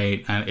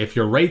 right? And if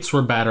your rates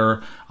were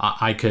better,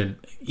 I could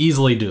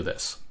easily do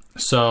this.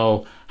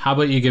 So how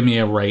about you give me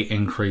a rate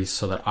increase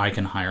so that I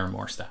can hire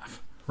more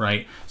staff,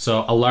 right?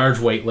 So a large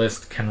wait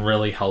list can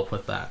really help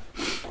with that.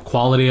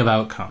 Quality of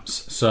outcomes.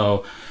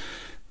 So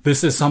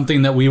This is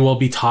something that we will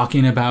be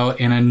talking about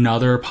in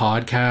another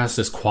podcast,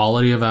 is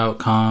quality of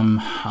outcome.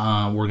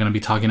 We're going to be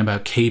talking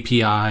about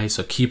KPI,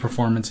 so key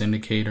performance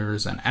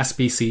indicators, and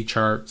SBC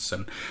charts,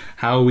 and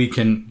how we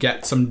can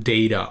get some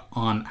data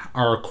on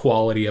our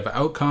quality of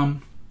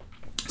outcome.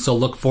 So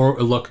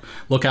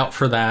look out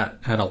for that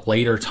at a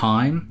later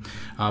time,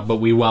 but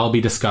we will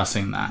be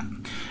discussing that.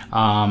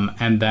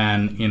 And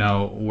then,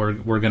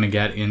 we're going to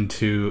get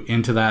into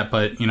that,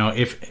 but,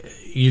 if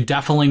you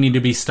definitely need to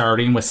be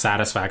starting with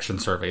satisfaction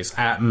surveys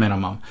at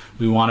minimum.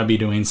 We want to be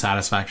doing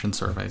satisfaction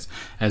surveys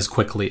as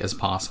quickly as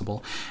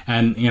possible.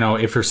 And,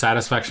 if your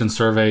satisfaction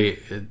survey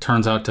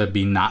turns out to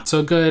be not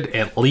so good,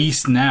 at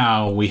least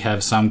now we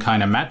have some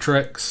kind of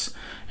metrics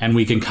and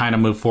we can kind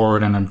of move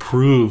forward and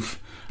improve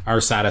our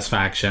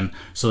satisfaction,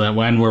 so that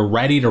when we're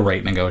ready to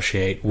rate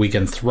negotiate, we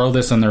can throw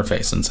this in their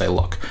face and say,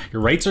 look,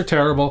 your rates are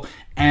terrible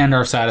and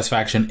our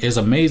satisfaction is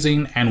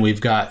amazing, and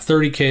we've got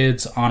 30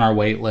 kids on our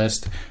wait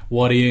list.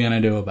 What are you going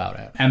to do about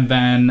it? And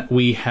then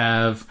we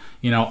have,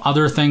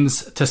 other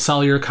things to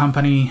sell your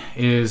company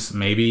is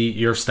maybe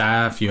your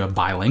staff, you have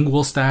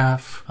bilingual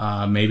staff,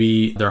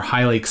 maybe they're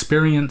highly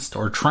experienced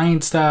or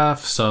trained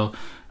staff. So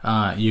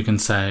you can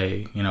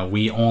say,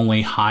 we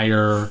only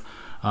hire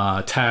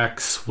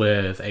techs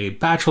with a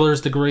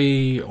bachelor's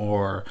degree,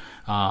 or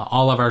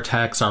all of our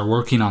techs are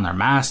working on their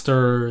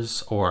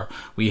masters, or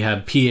we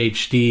have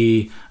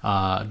PhD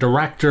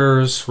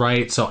directors,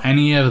 right? So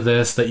any of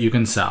this that you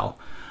can sell.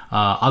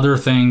 Other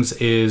things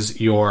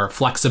is your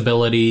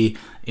flexibility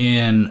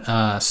in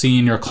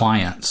seeing your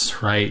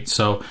clients, right?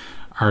 So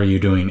are you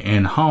doing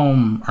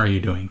in-home? Are you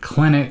doing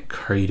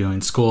clinic? Are you doing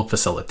school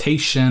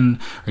facilitation?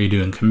 Are you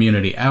doing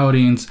community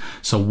outings?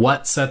 So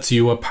what sets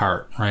you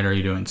apart, right? Are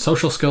you doing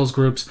social skills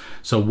groups?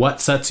 So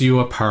what sets you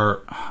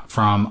apart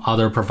from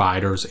other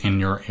providers in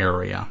your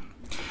area?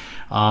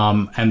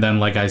 And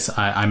then, like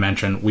I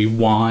mentioned, we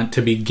want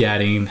to be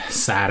getting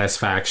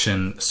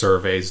satisfaction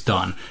surveys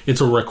done.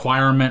 It's a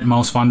requirement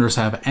most funders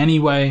have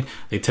anyway.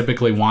 They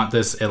typically want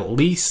this at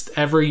least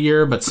every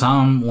year, but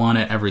some want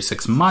it every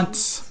 6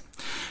 months.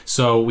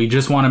 So we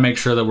just want to make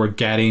sure that we're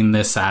getting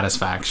this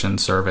satisfaction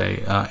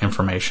survey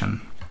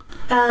information.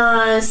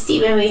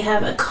 Stephen, we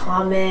have a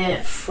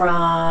comment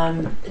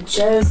from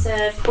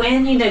Joseph.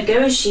 When you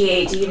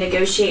negotiate, do you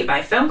negotiate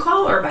by phone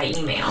call or by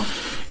email?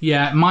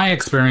 Yeah, my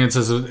experience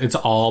is it's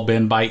all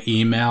been by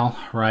email,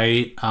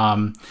 right?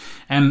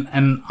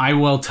 And I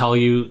will tell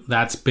you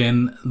that's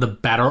been the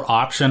better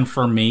option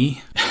for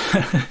me.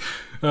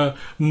 A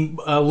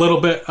little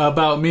bit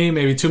about me,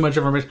 maybe too much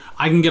information.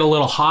 I can get a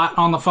little hot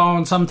on the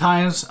phone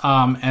sometimes.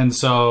 And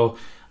so,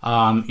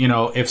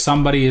 if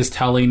somebody is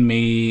telling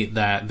me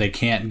that they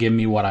can't give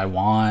me what I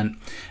want,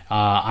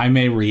 I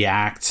may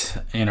react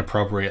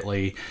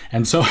inappropriately.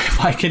 And so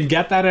if I can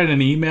get that in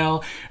an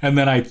email and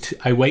then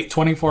I wait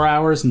 24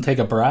 hours and take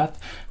a breath,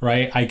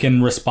 right, I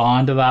can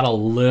respond to that a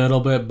little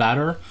bit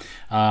better.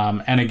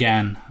 And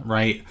again,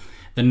 right,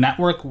 the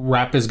network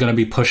rep is going to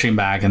be pushing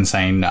back and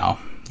saying, no,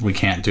 we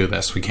can't do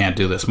this. We can't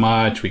do this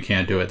much. We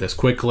can't do it this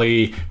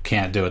quickly.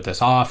 Can't do it this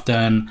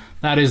often.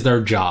 That is their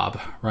job,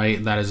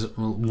 right? That is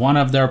one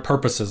of their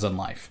purposes in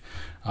life,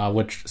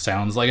 which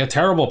sounds like a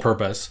terrible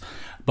purpose,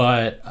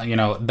 but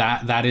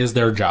that is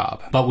their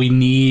job. But we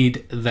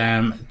need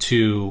them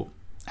to,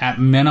 at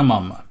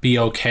minimum, be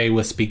okay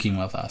with speaking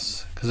with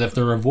us. Because if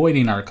they're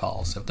avoiding our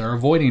calls, if they're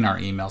avoiding our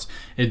emails,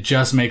 it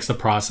just makes the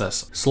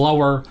process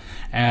slower.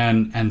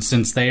 And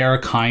since they are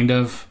kind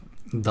of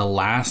the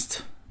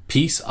last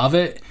piece of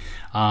it,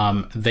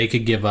 they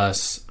could give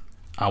us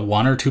a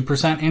 1 or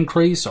 2%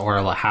 increase or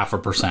a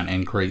 0.5%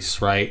 increase,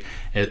 right?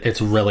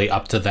 It's really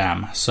up to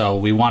them. So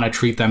we want to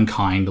treat them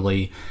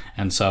kindly.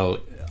 And so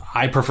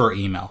I prefer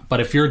email.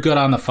 But if you're good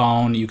on the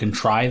phone, you can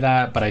try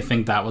that. But I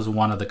think that was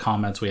one of the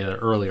comments we had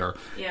earlier.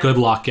 Yeah. Good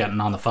luck getting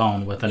on the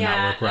phone with a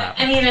network rep.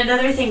 I mean,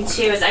 another thing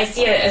too is I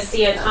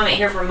see a comment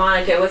here from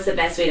Monica. What's the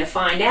best way to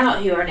find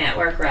out who our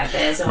network rep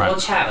is? And We'll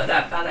chat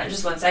about that in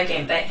just 1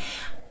 second. But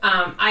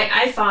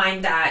I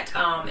find that,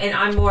 and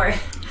I'm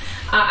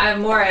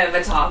more of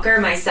a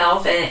talker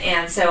myself,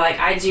 and so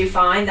I do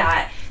find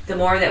that the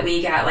more that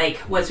we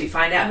get, once we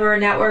find out who our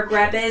network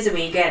rep is, and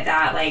we get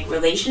that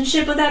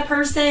relationship with that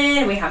person,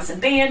 and we have some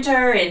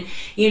banter, and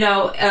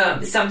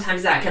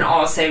sometimes that can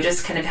also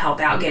just kind of help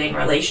out getting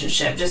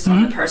relationship just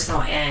on the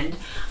personal end.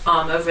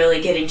 Of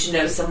really getting to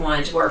know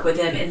someone, to work with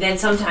them, and then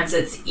sometimes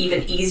it's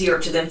even easier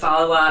to then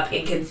follow up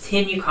and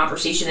continue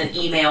conversation in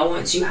email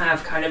once you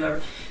have kind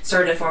of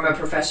started to form a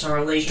professional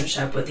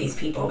relationship with these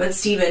people. But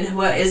Stephen,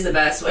 what is the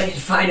best way to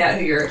find out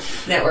who your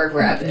network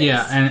rep is?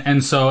 Yeah,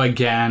 and so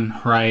again,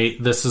 right,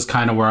 this is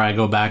kind of where I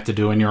go back to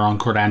doing your own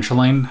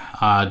credentialing,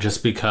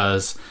 just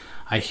because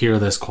I hear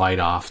this quite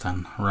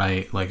often,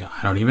 right? I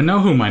don't even know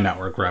who my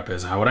network rep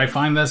is. How would I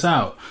find this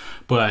out?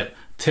 But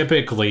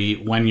typically,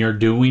 when you're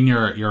doing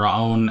your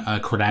own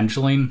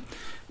credentialing,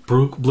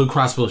 Blue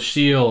Cross Blue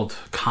Shield,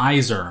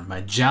 Kaiser,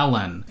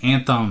 Magellan,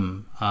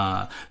 Anthem,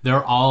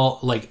 they're all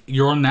like,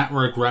 your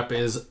network rep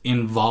is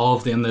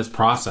involved in this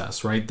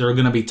process, right? They're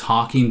going to be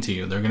talking to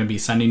you. They're going to be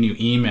sending you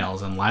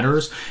emails and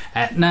letters.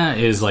 Aetna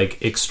is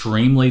like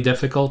extremely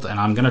difficult, and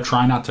I'm going to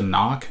try not to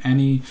knock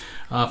any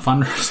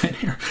funders in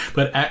here,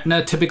 but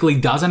Aetna typically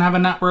doesn't have a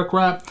network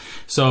rep.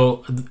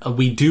 So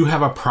we do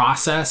have a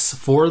process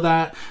for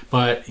that,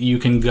 but you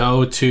can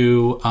go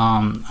to,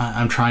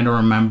 I'm trying to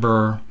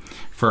remember,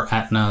 for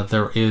Aetna,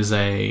 there is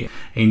a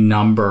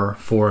number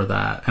for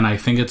that, and I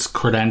think it's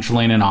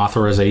credentialing and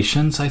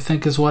authorizations, I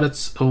think is what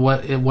it's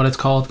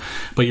called.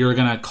 But you're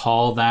gonna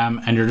call them,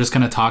 and you're just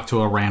gonna talk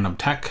to a random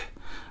tech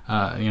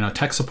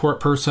support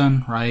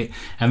person, right?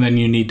 And then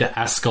you need to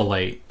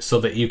escalate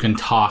so that you can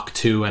talk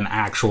to an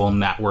actual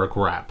network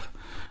rep,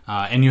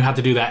 and you have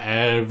to do that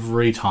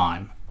every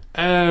time.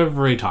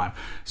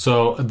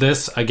 So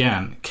this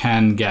again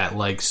can get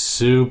like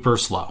super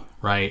slow,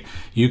 right?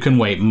 You can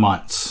wait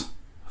months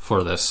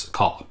for this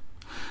call,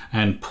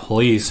 and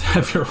please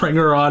have your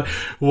ringer on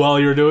while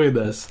you're doing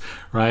this,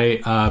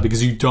 right?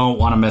 Because you don't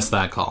want to miss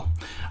that call.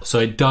 So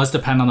it does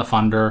depend on the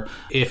funder.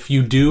 If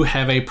you do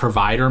have a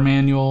provider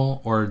manual,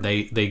 or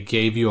they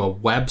gave you a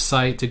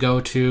website to go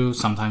to,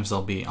 sometimes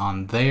they'll be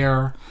on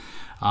there.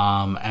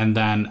 And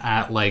then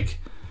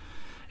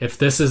if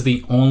this is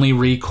the only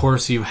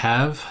recourse you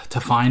have to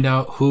find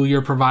out who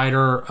your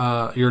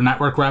provider, your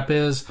network rep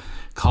is,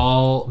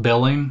 call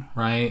billing,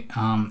 right?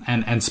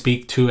 And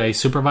speak to a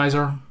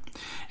supervisor.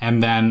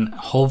 And then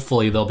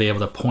hopefully they'll be able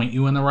to point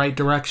you in the right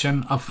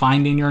direction of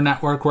finding your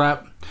network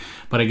rep.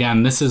 But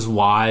again, this is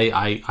why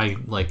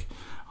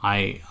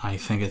I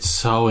think it's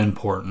so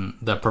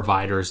important that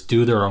providers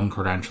do their own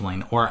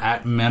credentialing, or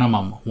at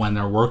minimum, when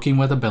they're working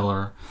with a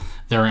biller,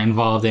 they're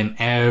involved in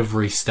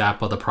every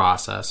step of the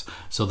process,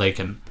 so they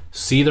can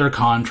see their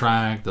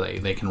contract,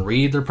 they can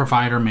read their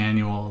provider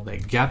manual, they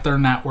get their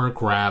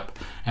network rep,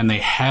 and they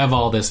have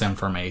all this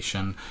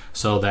information,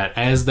 so that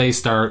as they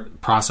start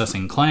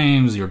processing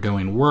claims, you're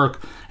doing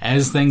work,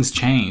 as things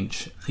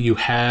change, you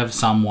have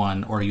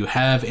someone, or you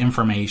have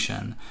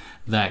information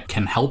that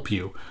can help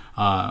you,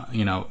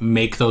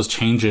 make those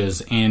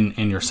changes in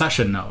your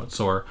session notes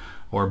or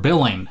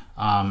billing,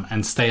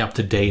 and stay up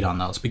to date on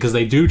those, because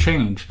they do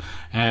change.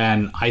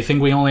 And I think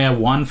we only have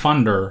one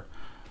funder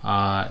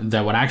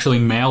that would actually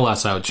mail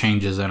us out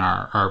changes in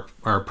our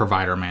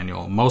provider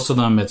manual. Most of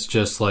them, it's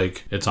just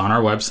like, it's on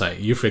our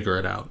website, you figure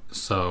it out.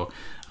 So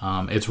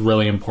it's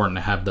really important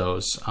to have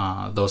those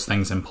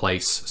things in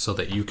place, so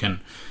that you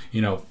can,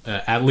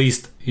 at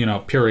least,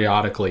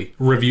 periodically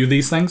review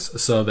these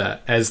things, so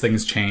that as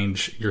things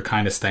change, you're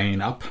kind of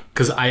staying up.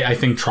 Because I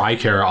think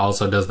TRICARE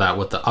also does that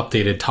with the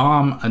updated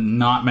TOM.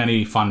 Not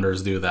many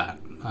funders do that.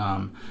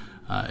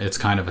 It's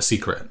kind of a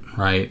secret,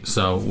 right?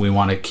 So we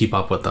want to keep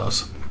up with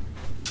those.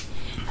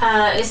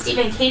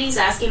 Stephen, Katie's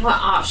asking, what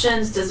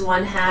options does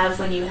one have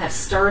when you have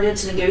started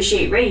to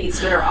negotiate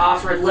rates but are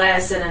offered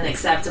less than an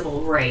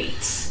acceptable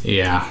rate?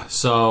 Yeah,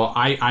 so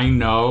I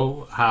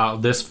know how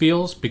this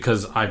feels,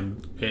 because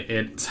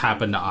it's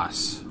happened to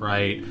us,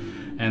 right?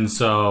 And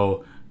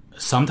so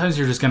sometimes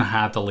you're just going to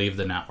have to leave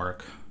the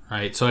network,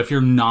 right? So if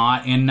you're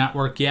not in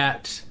network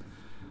yet,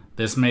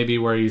 this may be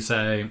where you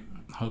say,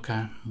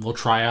 okay, we'll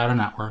try out a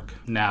network.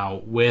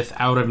 Now, with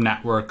out of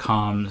network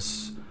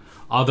comes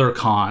other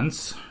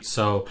cons.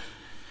 So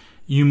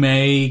you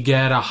may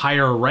get a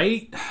higher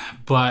rate,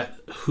 but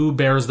who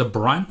bears the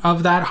brunt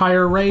of that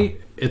higher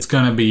rate? It's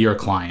going to be your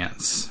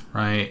clients,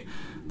 right?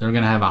 They're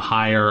going to have a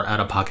higher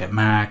out-of-pocket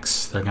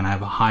max. They're going to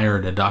have a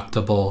higher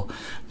deductible.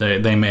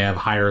 They may have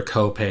higher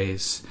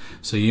copays.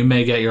 So you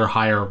may get your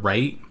higher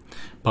rate,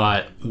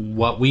 but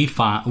what we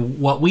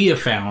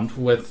have found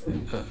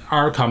with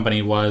our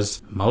company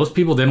was most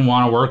people didn't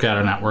want to work at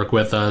a network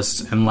with us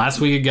unless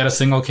we could get a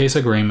single case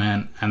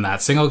agreement, and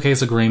that single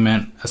case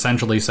agreement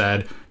essentially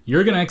said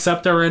you're going to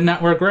accept our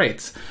in-network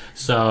rates.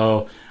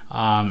 So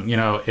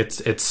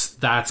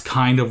that's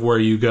kind of where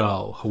you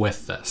go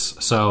with this.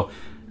 So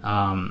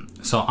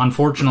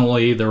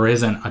unfortunately, there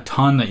isn't a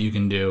ton that you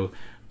can do,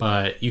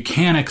 but you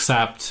can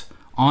accept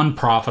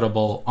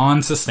unprofitable,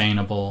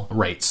 unsustainable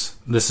rates.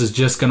 This is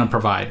just going to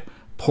provide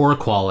poor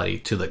quality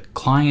to the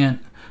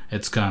client.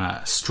 It's going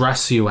to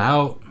stress you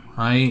out,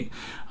 right?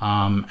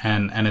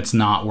 And it's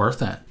not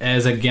worth it.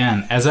 As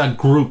a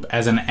group,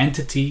 as an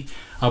entity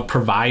of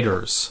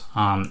providers,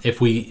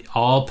 if we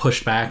all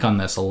pushed back on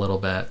this a little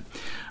bit,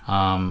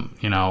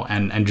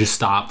 and just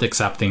stopped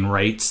accepting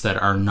rates that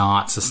are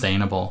not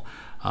sustainable,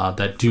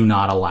 that do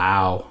not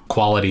allow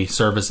quality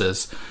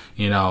services,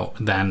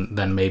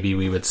 then maybe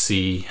we would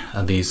see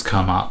these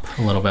come up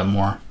a little bit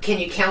more. Can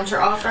you counter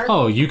offer?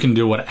 Oh, you can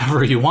do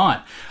whatever you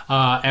want.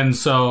 And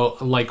so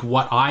like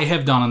what I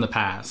have done in the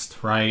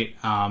past, right?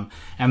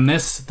 And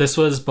this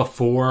was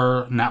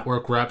before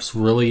network reps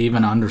really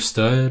even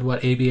understood what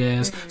ABA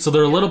is. Mm-hmm. So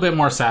they're a little bit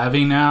more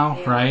savvy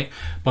now, right?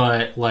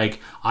 But like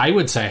I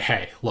would say,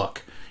 hey,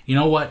 look, you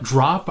know what?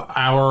 Drop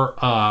our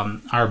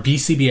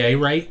BCBA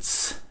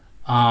rates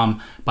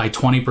by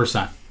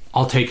 20%.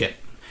 I'll take it.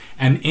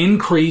 and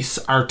increase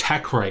our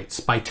tech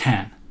rates by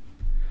 10.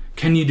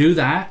 Can you do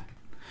that?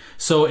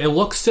 So it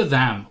looks to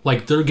them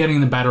like they're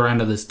getting the better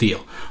end of this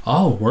deal.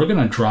 Oh, we're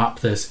going to drop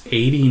this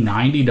 $80,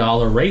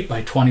 $90 rate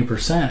by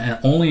 20% and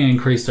only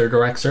increase their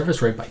direct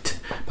service rate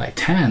by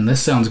 10.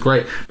 This sounds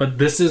great, but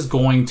this is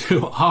going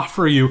to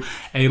offer you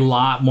a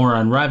lot more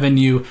on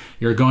revenue.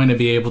 You're going to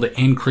be able to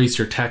increase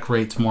your tech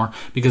rates more,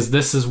 because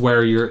this is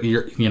where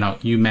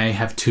you may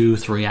have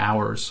 2-3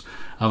 hours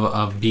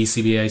of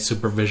BCBA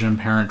supervision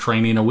parent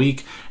training a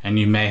week, and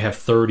you may have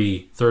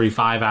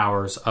 35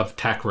 hours of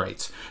tech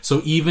rates.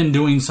 So even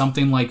doing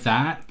something like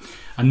that,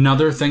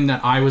 another thing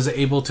that I was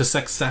able to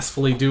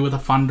successfully do with a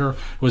funder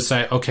was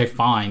say, okay,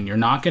 fine, you're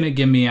not going to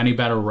give me any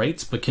better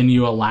rates, but can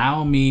you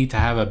allow me to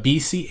have a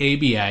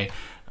BCABA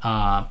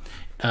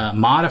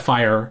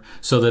modifier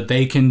so that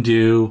they can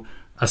do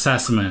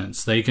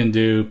assessments, they can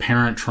do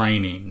parent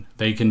training,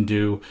 they can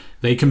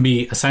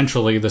be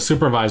essentially the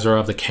supervisor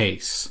of the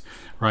case.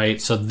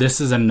 Right? So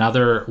this is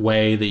another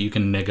way that you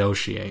can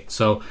negotiate.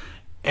 So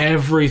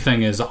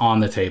everything is on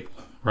the table,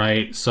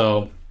 right?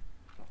 So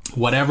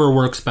whatever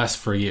works best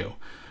for you,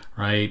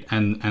 right?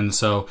 And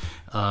so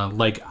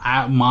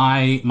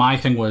my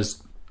thing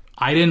was,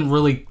 I didn't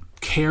really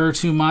care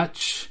too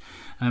much.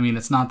 I mean,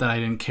 it's not that I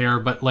didn't care,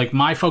 but like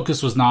my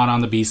focus was not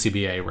on the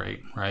BCBA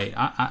rate, right?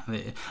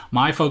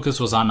 My focus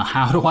was on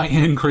how do I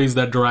increase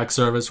that direct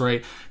service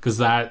rate, because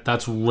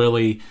that's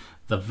really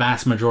the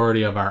vast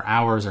majority of our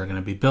hours are going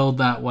to be billed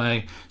that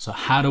way. So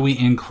how do we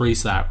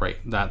increase that rate?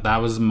 That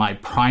was my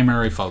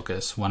primary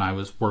focus when I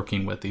was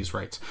working with these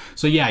rates.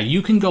 So yeah,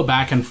 you can go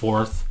back and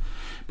forth,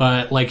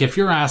 but like if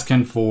you're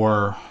asking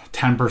for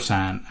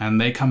 10%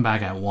 and they come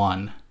back at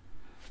 1,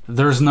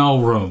 there's no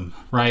room,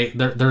 right?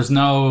 There's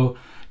no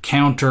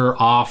counter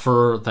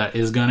offer that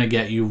is going to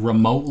get you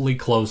remotely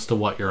close to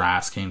what you're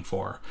asking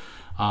for.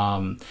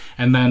 And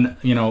then,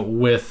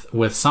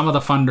 with some of the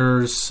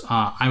funders,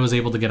 I was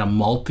able to get a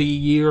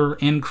multi-year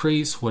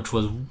increase, which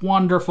was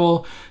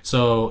wonderful.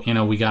 So,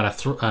 we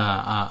got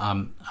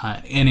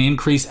an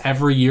increase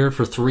every year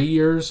for 3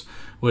 years,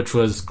 which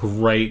was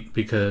great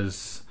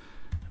because,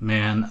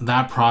 man,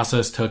 that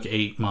process took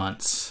 8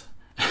 months.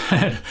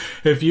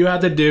 If you had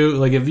to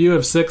do, if you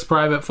have 6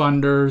 private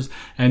funders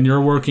and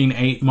you're working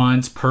 8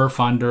 months per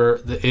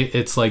funder,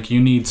 it's like you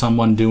need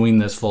someone doing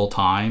this full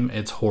time.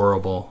 It's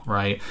horrible,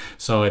 right?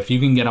 So if you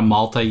can get a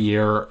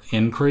multi-year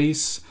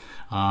increase,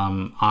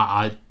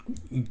 I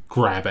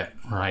grab it,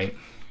 right?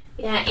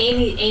 Yeah,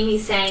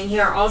 Amy's saying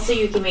here also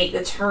you can make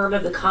the term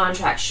of the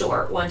contract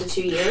short, 1 to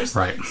 2 years.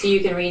 Right. So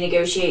you can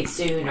renegotiate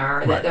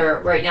sooner.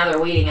 That right now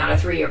they're waiting out a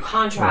 3-year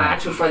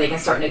contract before they can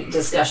start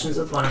discussions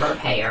with one of our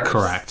payers.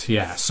 Correct.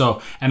 Yeah.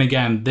 So, and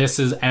again,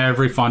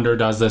 every funder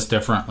does this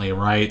differently,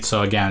 right?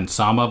 So again,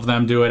 some of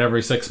them do it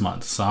every 6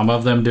 months. Some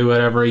of them do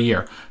it every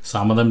year.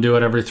 Some of them do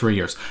it every 3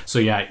 years. So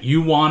yeah,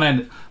 you want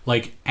to,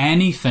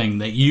 anything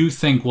that you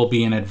think will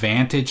be an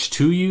advantage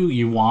to you,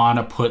 you want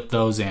to put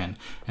those in.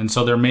 And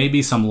so there may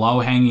be some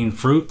low-hanging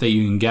fruit that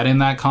you can get in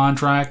that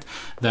contract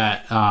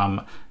that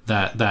are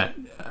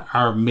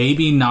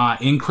maybe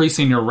not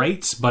increasing your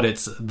rates, but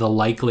it's the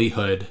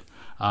likelihood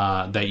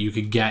that you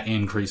could get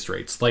increased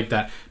rates. Like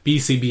that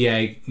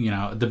BCBA,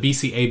 the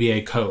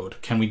BCABA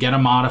code. Can we get a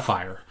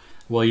modifier?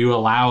 Will you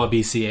allow a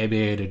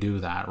BCABA to do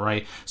that,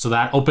 right? So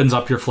that opens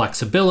up your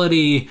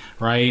flexibility,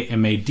 right? It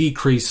may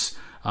decrease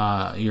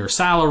your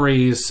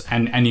salaries,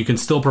 and you can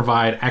still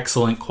provide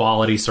excellent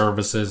quality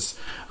services.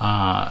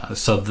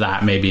 So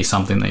that may be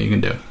something that you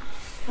can do.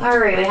 All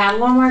right, we have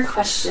one more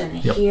question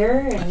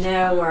here. I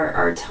know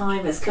our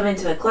time is coming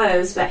to a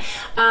close, but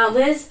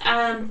Liz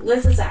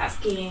is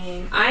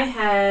asking,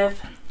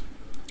 I've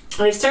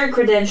started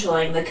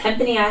credentialing. The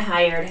company I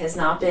hired has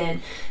not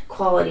been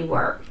quality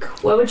work.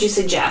 What would you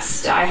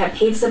suggest? I have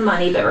paid some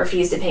money but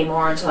refuse to pay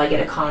more until I get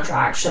a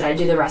contract. Should I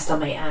do the rest on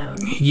my own?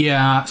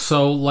 Yeah,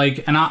 so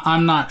and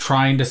I'm not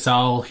trying to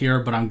sell here,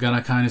 but I'm going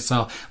to kind of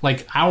sell.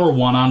 Our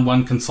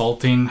one-on-one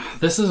consulting,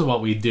 this is what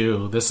we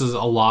do. This is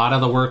a lot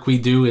of the work we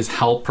do is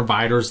help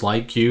providers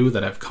like you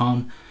that have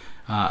come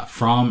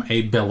from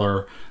a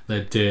biller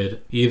that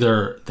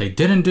they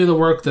didn't do the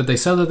work that they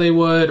said that they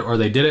would, or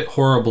they did it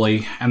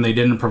horribly and they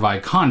didn't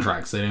provide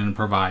contracts. They didn't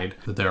provide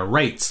their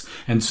rates.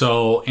 And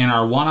so in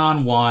our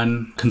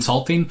one-on-one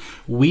consulting,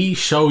 we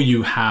show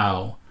you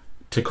how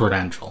to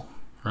credential,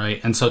 right?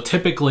 And so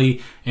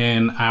typically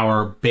in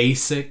our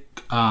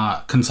basic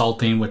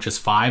consulting, which is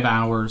 5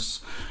 hours,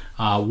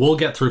 we'll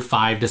get through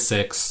 5 to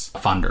 6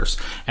 funders.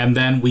 And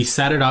then we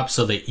set it up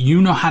so that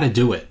you know how to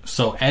do it.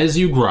 So as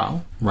you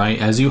grow, right,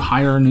 as you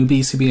hire new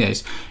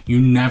BCBAs, you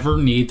never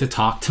need to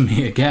talk to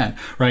me again,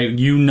 right?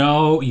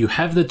 You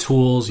have the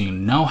tools, you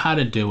know how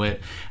to do it,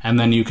 and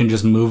then you can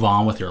just move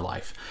on with your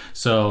life.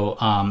 So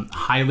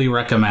highly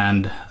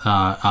recommend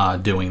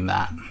doing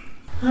that.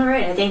 All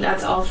right, I think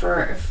that's all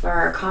for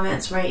our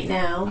comments right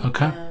now.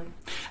 Okay.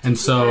 And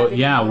so,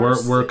 yeah,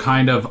 we're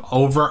kind of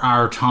over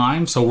our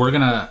time, so we're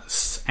going to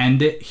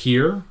end it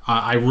here.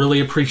 I really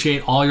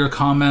appreciate all your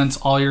comments,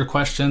 all your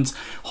questions.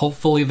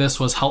 Hopefully this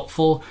was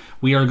helpful.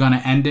 we are going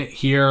to end it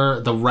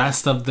here. The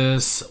rest of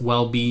this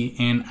will be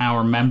in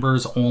our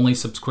members only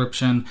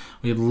subscription.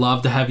 We'd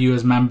love to have you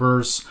as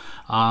members.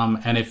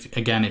 And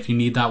if you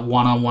need that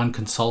one-on-one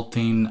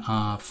consulting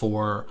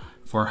for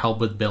help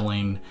with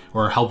billing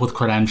or help with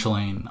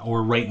credentialing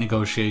or rate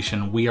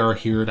negotiation, we are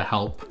here to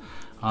help.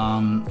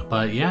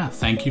 But yeah,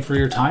 thank you for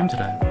your time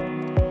today.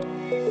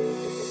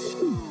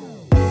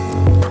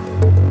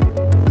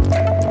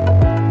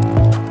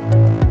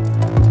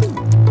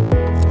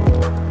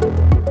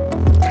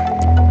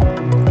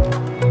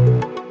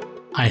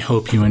 I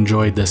hope you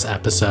enjoyed this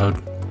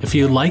episode. If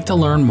you'd like to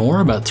learn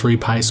more about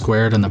 3Pi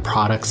Squared and the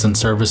products and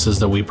services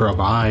that we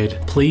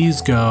provide,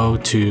 please go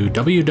to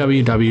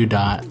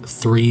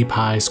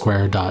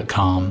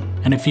www.3pisquared.com.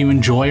 And if you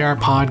enjoy our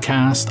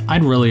podcast,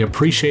 I'd really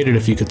appreciate it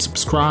if you could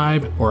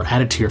subscribe or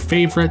add it to your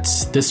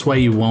favorites. This way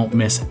you won't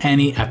miss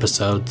any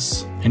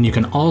episodes. And you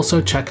can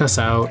also check us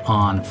out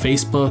on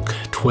Facebook,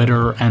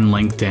 Twitter, and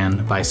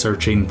LinkedIn by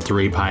searching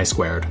 3Pi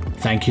Squared.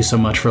 Thank you so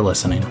much for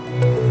listening.